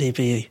he'd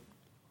be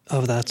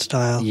of that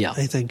style,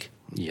 I think.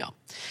 Yeah,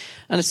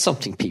 and it's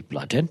something people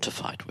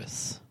identified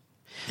with.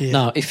 Yeah.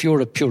 Now, if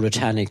you're a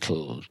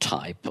puritanical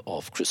type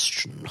of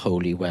Christian,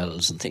 holy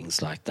wells and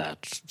things like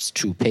that, it's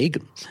too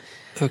pagan.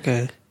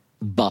 Okay.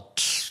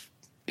 But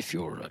if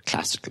you're a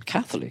classical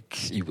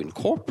Catholic, you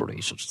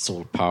incorporate it. It's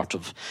all part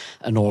of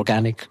an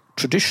organic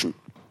tradition.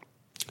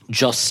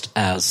 Just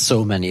as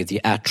so many of the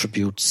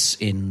attributes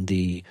in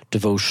the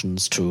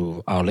devotions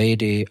to Our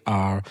Lady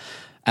are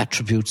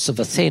attributes of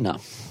Athena.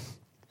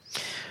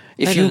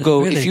 If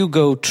you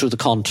go to the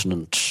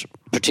continent,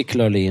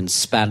 particularly in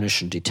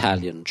Spanish and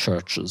Italian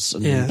churches,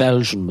 and in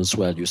Belgium as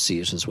well, you see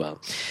it as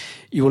well,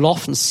 you will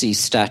often see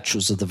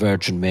statues of the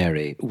Virgin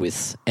Mary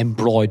with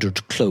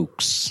embroidered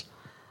cloaks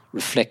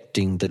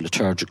reflecting the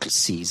liturgical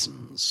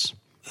seasons.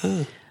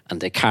 And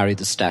they carry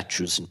the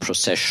statues in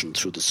procession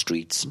through the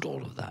streets and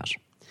all of that.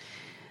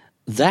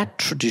 That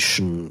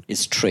tradition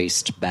is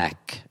traced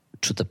back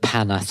to the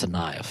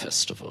Panathenaia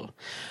festival,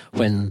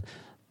 when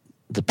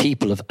the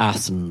people of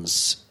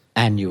Athens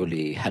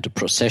annually had a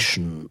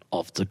procession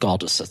of the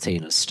goddess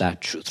Athena's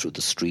statue through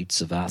the streets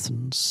of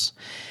Athens,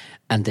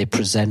 and they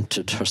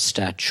presented her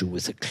statue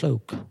with a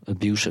cloak, a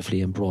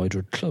beautifully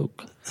embroidered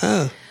cloak.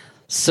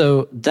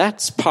 So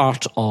that's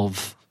part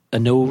of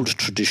an old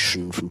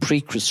tradition from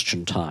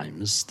pre-Christian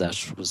times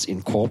that was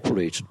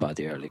incorporated by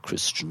the early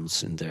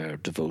Christians in their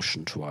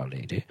devotion to Our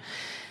Lady.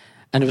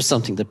 And it was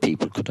something that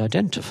people could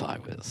identify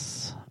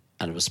with.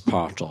 And it was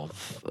part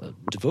of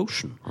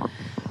devotion.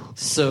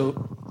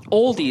 So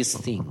all these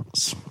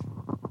things,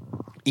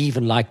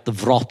 even like the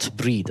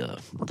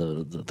Vrotbride,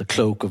 the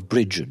cloak of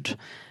Brigid,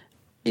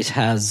 it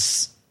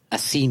has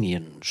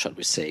Athenian, shall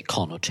we say,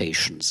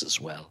 connotations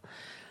as well.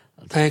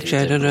 Actually,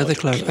 I don't know the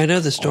cloak. I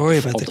know the story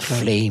about the cloak.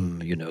 The flame,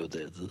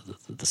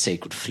 the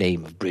sacred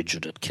flame of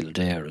Brigid at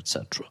Kildare,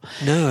 etc.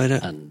 No, I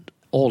don't. And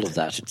all of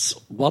that, it's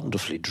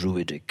wonderfully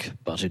Druidic,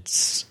 but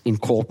it's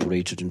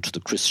incorporated into the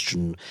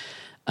Christian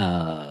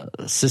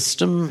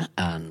system,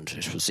 and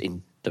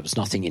there was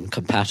nothing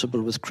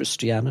incompatible with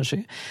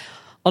Christianity,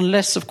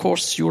 unless, of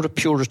course, you're a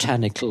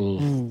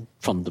puritanical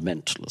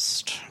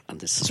fundamentalist, and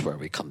this is where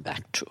we come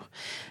back to.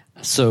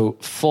 So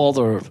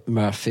Father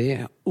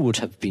Murphy would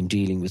have been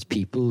dealing with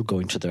people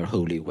going to their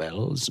holy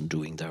wells and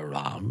doing their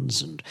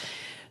rounds, and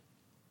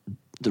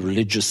the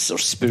religious or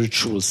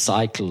spiritual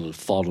cycle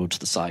followed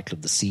the cycle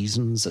of the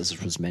seasons as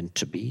it was meant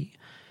to be.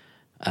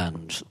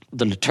 And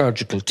the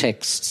liturgical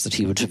texts that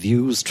he would have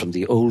used from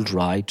the old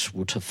rite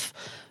would have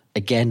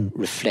again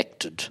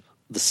reflected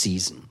the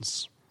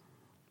seasons.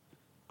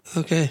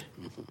 Okay.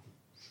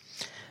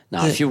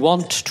 Now, if you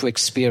want to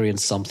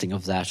experience something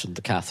of that in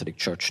the Catholic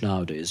Church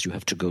nowadays, you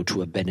have to go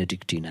to a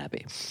Benedictine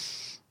abbey.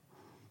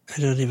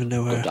 I don't even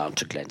know where. Go down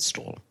to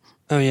Glenstall.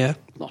 Oh, yeah?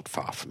 Not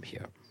far from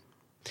here.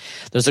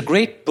 There's a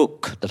great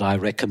book that I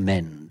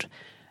recommend,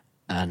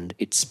 and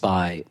it's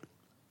by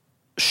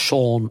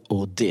Sean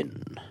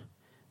O'Dinn,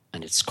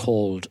 and it's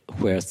called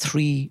Where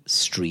Three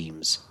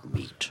Streams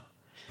Meet.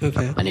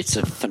 Okay. And it's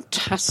a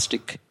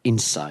fantastic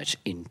insight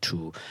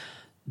into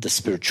the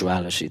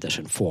spirituality that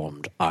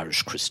informed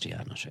Irish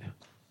Christianity.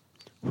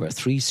 Where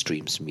Three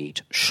Streams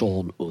Meet,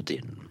 Sean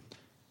O'Dinn.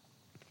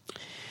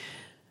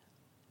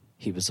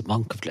 He was a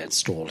monk of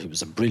Glenstall. He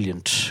was a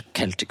brilliant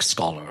Celtic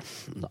scholar,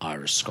 an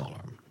Irish scholar.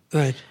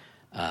 Right.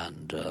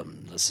 And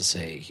as I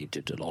say, he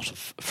did a lot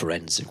of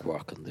forensic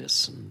work on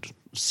this and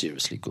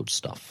seriously good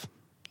stuff.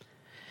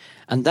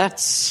 And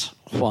that's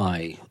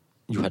why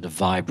you had a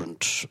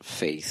vibrant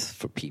faith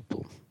for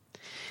people.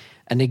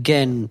 And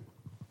again,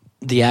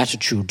 the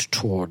attitude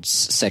towards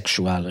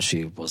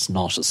sexuality was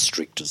not as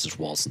strict as it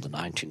was in the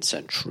 19th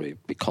century,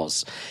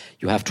 because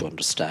you have to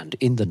understand,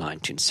 in the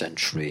 19th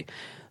century,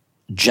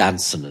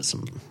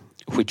 Jansenism,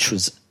 which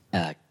was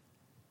a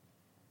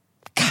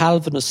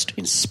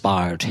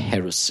Calvinist-inspired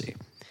heresy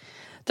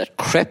that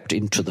crept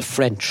into the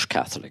French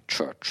Catholic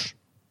Church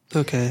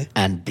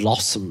and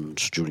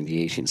blossomed during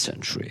the 18th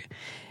century,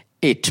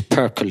 it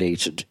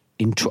percolated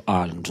into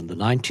Ireland in the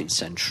 19th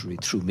century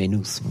through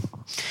Maynooth,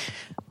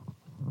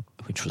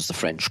 which was the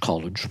French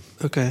college.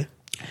 Okay.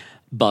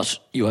 But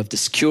you have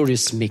this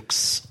curious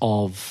mix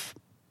of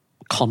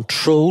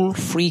control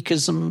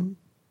freakism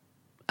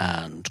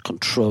and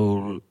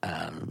control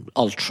and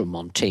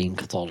ultramontane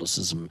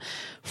Catholicism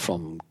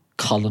from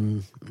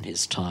Cullen in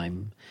his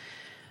time,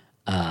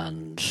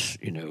 and,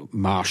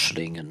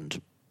 marshalling and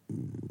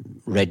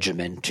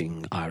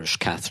regimenting Irish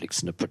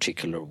Catholics in a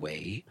particular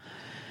way.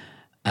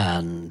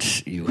 And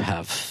you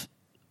have,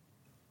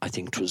 I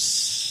think it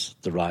was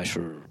the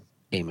writer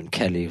Eamon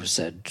Kelly who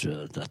said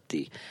that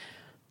the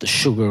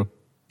sugar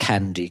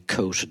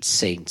candy-coated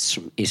saints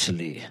from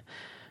Italy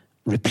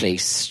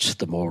replaced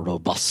the more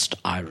robust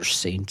Irish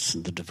saints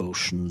in the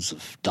devotions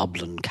of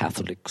Dublin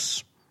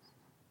Catholics.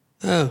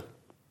 Oh.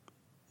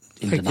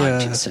 In the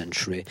 19th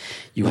century.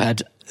 You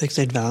had... Like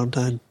St.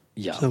 Valentine,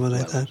 someone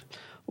like that.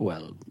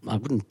 well, I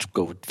wouldn't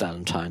go with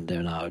Valentine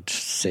there now. I'd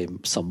say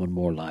someone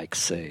more like,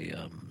 say,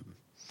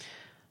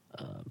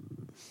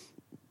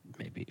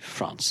 maybe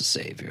Francis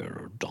Xavier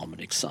or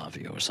Dominic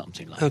Savio or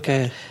something like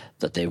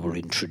that they were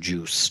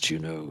introduced, to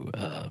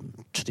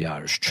the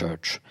Irish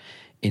Church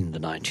in the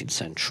 19th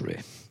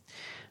century.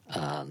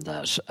 And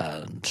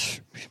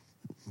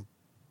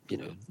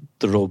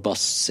the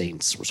robust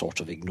saints were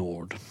sort of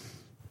ignored.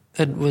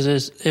 And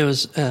it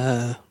was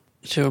to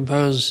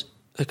impose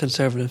a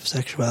conservative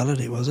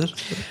sexuality, was it?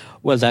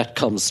 Well, that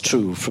comes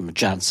true from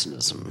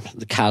Jansenism.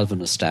 The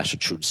Calvinist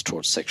attitudes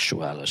towards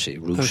sexuality,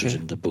 rooted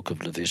in the Book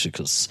of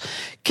Leviticus,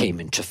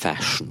 came into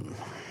fashion.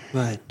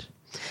 Right.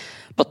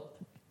 But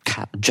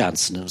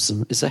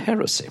Jansenism is a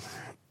heresy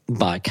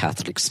by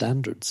Catholic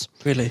standards.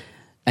 Really?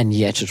 And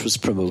yet it was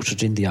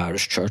promoted in the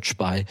Irish Church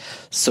by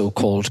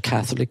so-called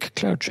Catholic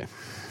clergy.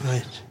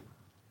 Right.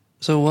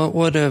 So what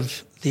would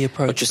have the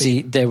approach But you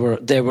see, they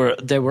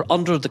were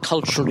under the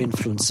cultural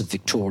influence of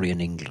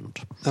Victorian England.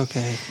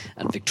 Okay.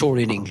 And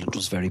Victorian England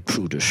was very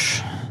prudish.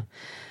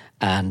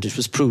 And it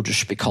was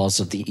prudish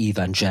because of the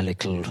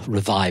evangelical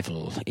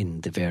revival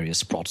in the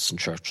various Protestant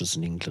churches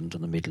in England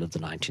in the middle of the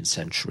 19th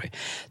century.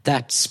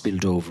 That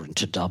spilled over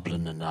into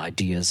Dublin, and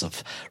ideas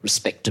of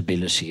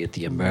respectability at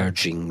the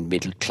emerging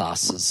middle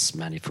classes,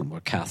 many of whom were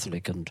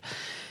Catholic, and,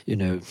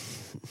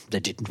 they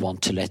didn't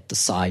want to let the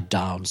side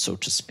down, so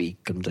to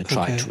speak, and they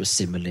tried to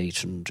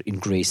assimilate and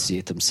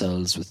ingratiate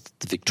themselves with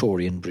the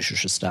Victorian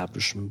British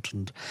establishment,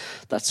 and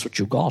that's what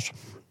you got,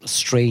 a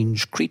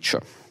strange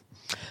creature.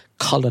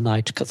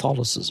 Cullenite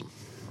Catholicism.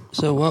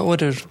 So what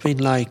would it have been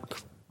like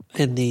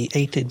in the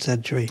 18th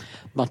century?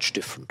 Much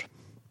different.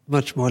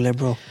 Much more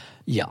liberal?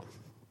 Yeah.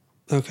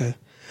 Okay.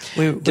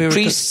 The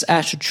priest's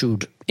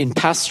attitude in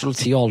pastoral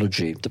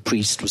theology, the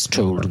priest was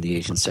told in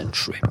the 18th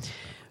century,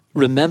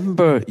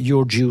 remember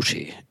your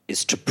duty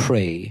is to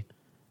pray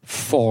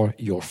for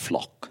your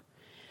flock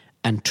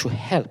and to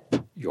help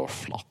your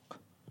flock.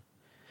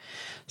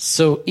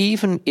 So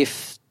even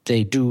if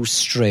they do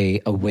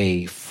stray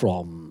away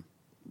from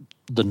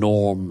the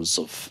norms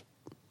of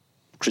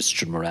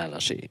Christian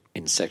morality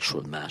in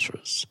sexual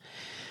matters,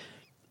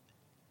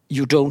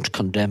 you don't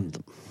condemn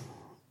them.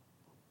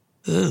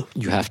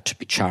 You have to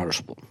be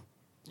charitable.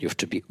 You have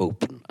to be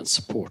open and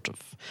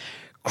supportive.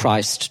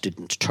 Christ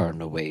didn't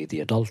turn away the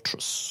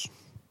adulteress.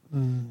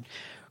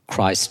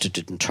 Christ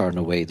didn't turn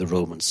away the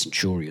Roman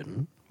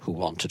centurion who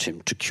wanted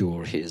him to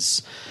cure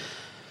his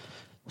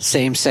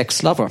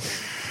same-sex lover.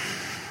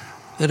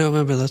 I don't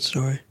remember that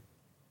story.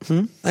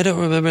 I don't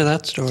remember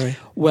that story.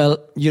 Well,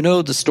 you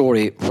know the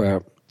story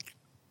where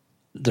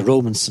the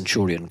Roman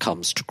centurion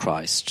comes to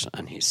Christ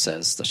and he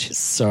says that his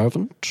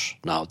servant,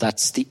 now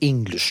that's the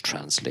English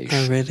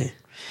translation, really?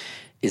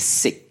 Is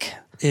sick.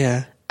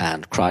 Yeah.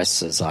 And Christ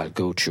says, I'll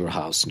go to your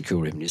house and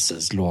cure him. And he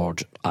says,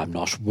 Lord, I'm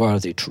not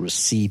worthy to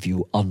receive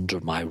you under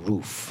my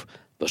roof,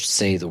 but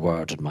say the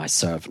word and my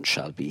servant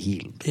shall be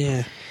healed.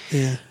 Yeah,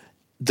 yeah.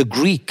 The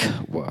Greek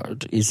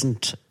word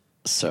isn't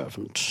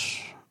servant,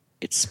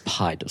 it's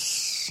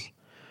paidos,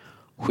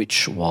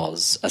 which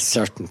was a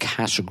certain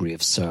category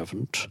of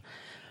servant,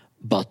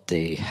 but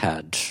they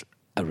had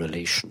a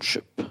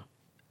relationship,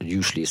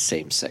 usually a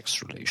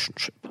same-sex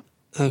relationship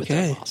with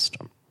their master.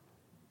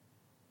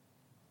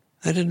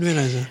 I didn't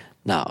realize that.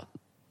 Now,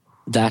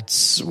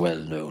 that's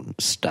well-known,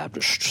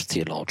 established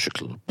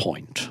theological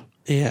point.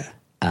 Yeah.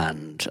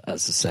 And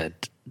as I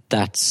said,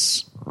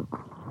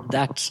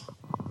 that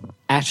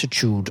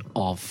attitude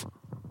of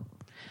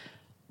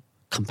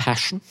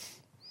compassion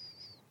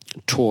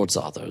towards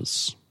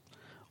others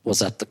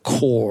was at the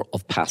core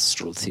of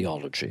pastoral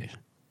theology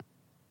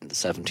in the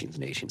 17th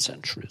and 18th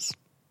centuries.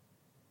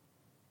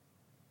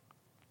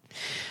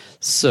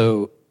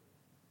 So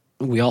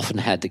we often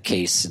had the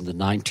case in the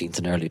 19th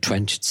and early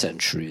 20th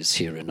centuries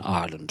here in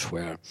Ireland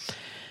where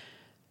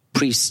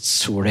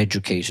priests who were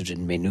educated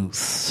in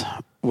Maynooth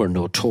were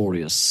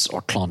notorious,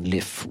 or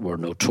Clonliffe were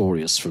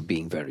notorious for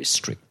being very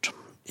strict.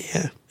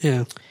 Yeah,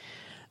 yeah.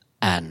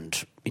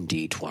 And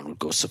indeed, one would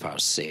go so far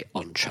as to say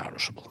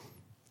uncharitable.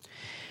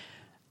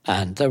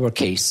 And there were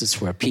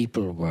cases where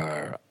people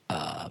were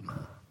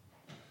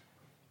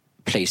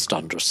placed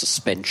under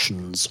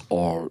suspensions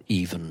or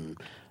even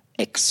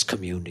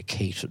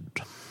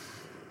excommunicated.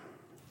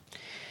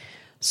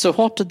 So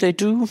what did they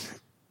do?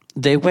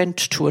 They went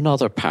to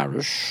another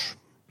parish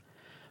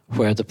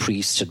where the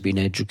priest had been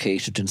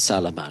educated in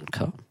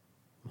Salamanca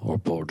or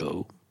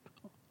Bordeaux,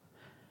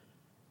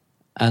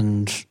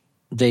 and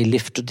they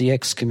lifted the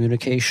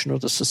excommunication or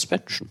the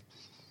suspension.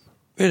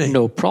 Really?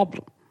 No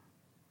problem.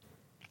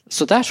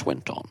 So that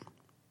went on.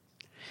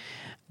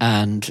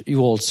 And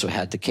you also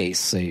had the case,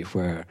 say,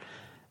 where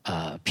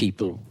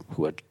people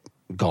who had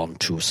gone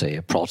to, say,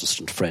 a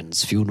Protestant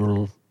friend's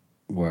funeral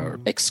were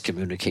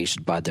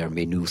excommunicated by their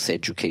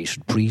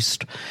Maynooth-educated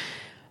priest.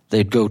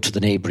 They'd go to the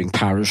neighbouring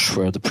parish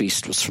where the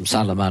priest was from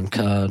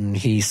Salamanca, and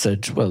he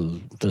said, well,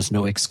 there's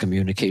no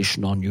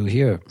excommunication on you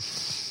here.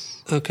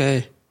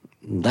 Okay.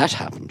 That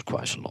happened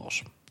quite a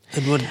lot.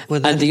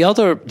 And the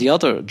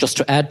other, just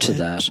to add to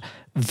that,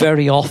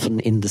 very often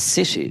in the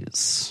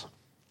cities,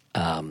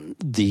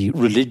 the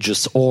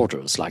religious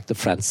orders, like the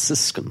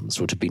Franciscans,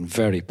 would have been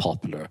very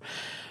popular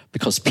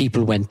because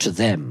people went to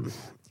them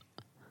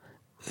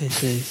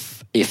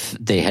if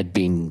they had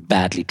been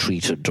badly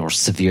treated or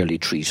severely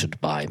treated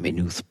by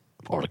Maynooth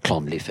or a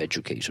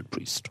Clonliffe-educated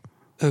priest.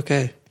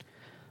 Okay.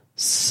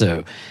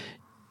 So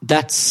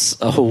that's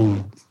a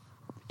whole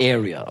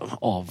area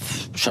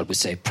of, shall we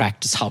say,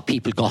 practice, how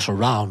people got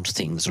around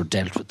things or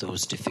dealt with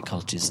those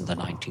difficulties in the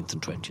 19th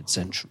and 20th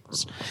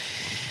centuries.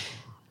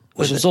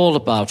 It was all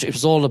about,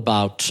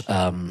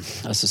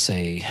 as I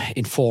say,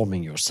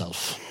 informing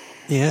yourself.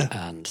 Yeah.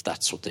 And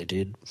that's what they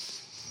did.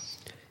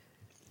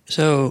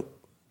 So,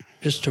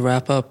 just to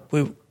wrap up,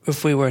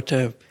 if we were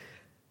to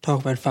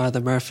talk about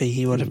Father Murphy,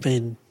 he would have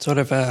been sort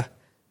of a...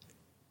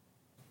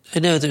 I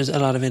know there's a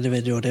lot of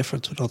individual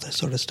difference with all this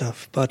sort of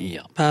stuff, but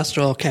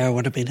pastoral care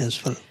would have been his...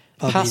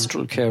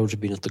 Pastoral care would have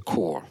been at the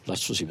core.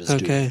 That's what he was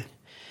doing.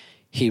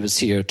 He was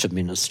here to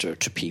minister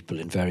to people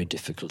in very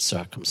difficult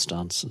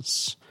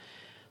circumstances.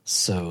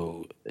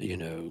 So,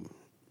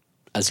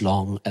 as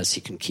long as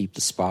he can keep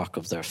the spark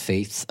of their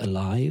faith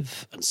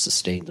alive and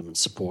sustain them and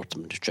support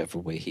them in whichever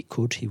way he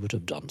could, he would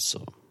have done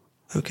so.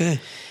 Okay.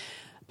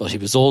 But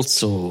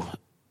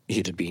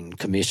he'd have been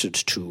committed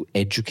to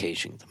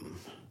educating them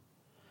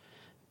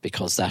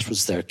because that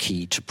was their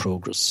key to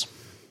progress.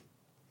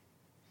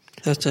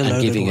 That's a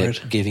loaded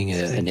word. Giving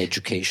an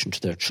education to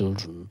their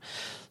children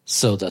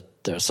so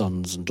that their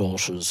sons and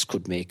daughters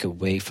could make a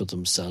way for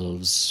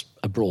themselves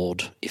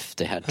abroad if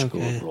they had to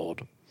go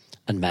abroad.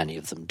 And many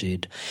of them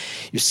did.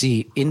 You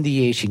see, in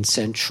the 18th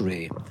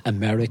century,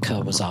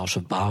 America was out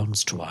of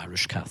bounds to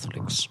Irish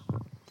Catholics.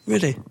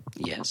 Really?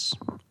 Yes.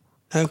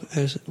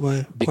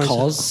 Why?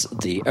 Because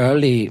the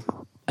early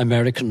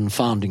American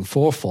founding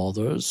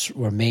forefathers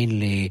were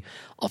mainly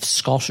of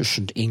Scottish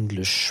and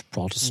English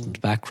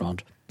Protestant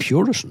background,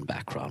 Puritan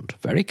background,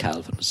 very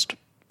Calvinist.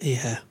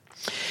 Yeah.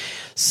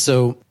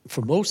 So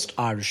for most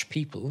Irish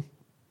people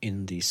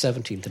in the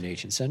 17th and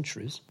 18th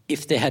centuries,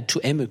 if they had to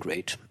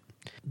emigrate,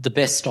 the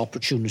best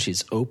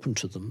opportunities open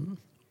to them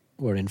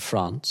were in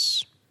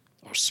France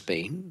or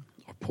Spain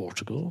or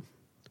Portugal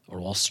or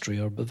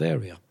Austria or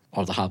Bavaria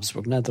or the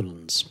Habsburg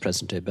Netherlands,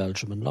 present-day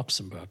Belgium and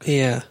Luxembourg.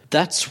 Yeah.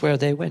 That's where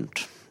they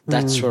went.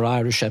 That's where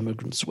Irish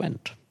emigrants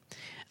went.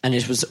 And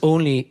it was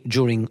only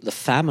during the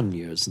famine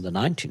years in the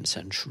 19th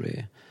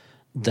century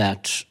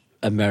that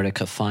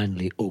America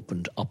finally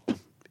opened up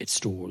its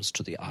doors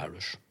to the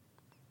Irish.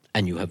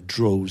 And you have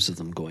droves of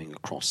them going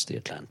across the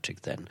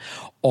Atlantic then,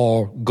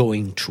 or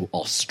going to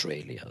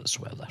Australia as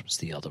well. That was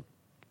the other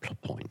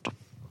point.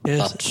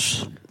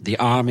 Yes. But the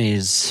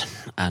armies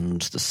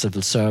and the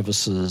civil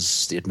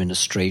services, the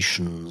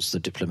administrations, the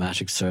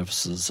diplomatic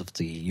services of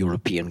the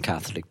European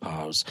Catholic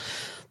powers,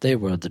 they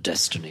were the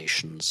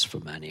destinations for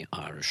many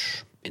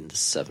Irish in the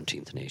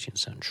 17th and 18th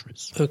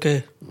centuries.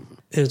 Okay.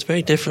 It was a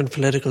very different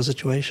political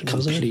situation,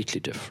 wasn't it? Completely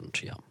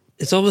different, yeah.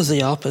 It's almost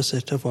the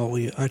opposite of what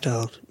we are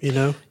told,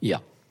 Yeah.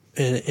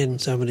 In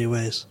so many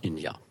ways.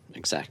 Yeah,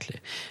 exactly.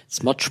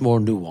 It's much more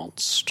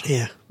nuanced.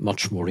 Yeah.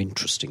 Much more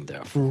interesting,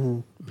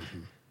 therefore.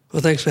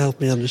 Well, thanks for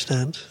helping me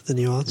understand the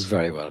nuance.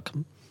 Very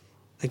welcome.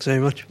 Thanks very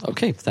much.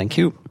 Okay, thank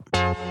you.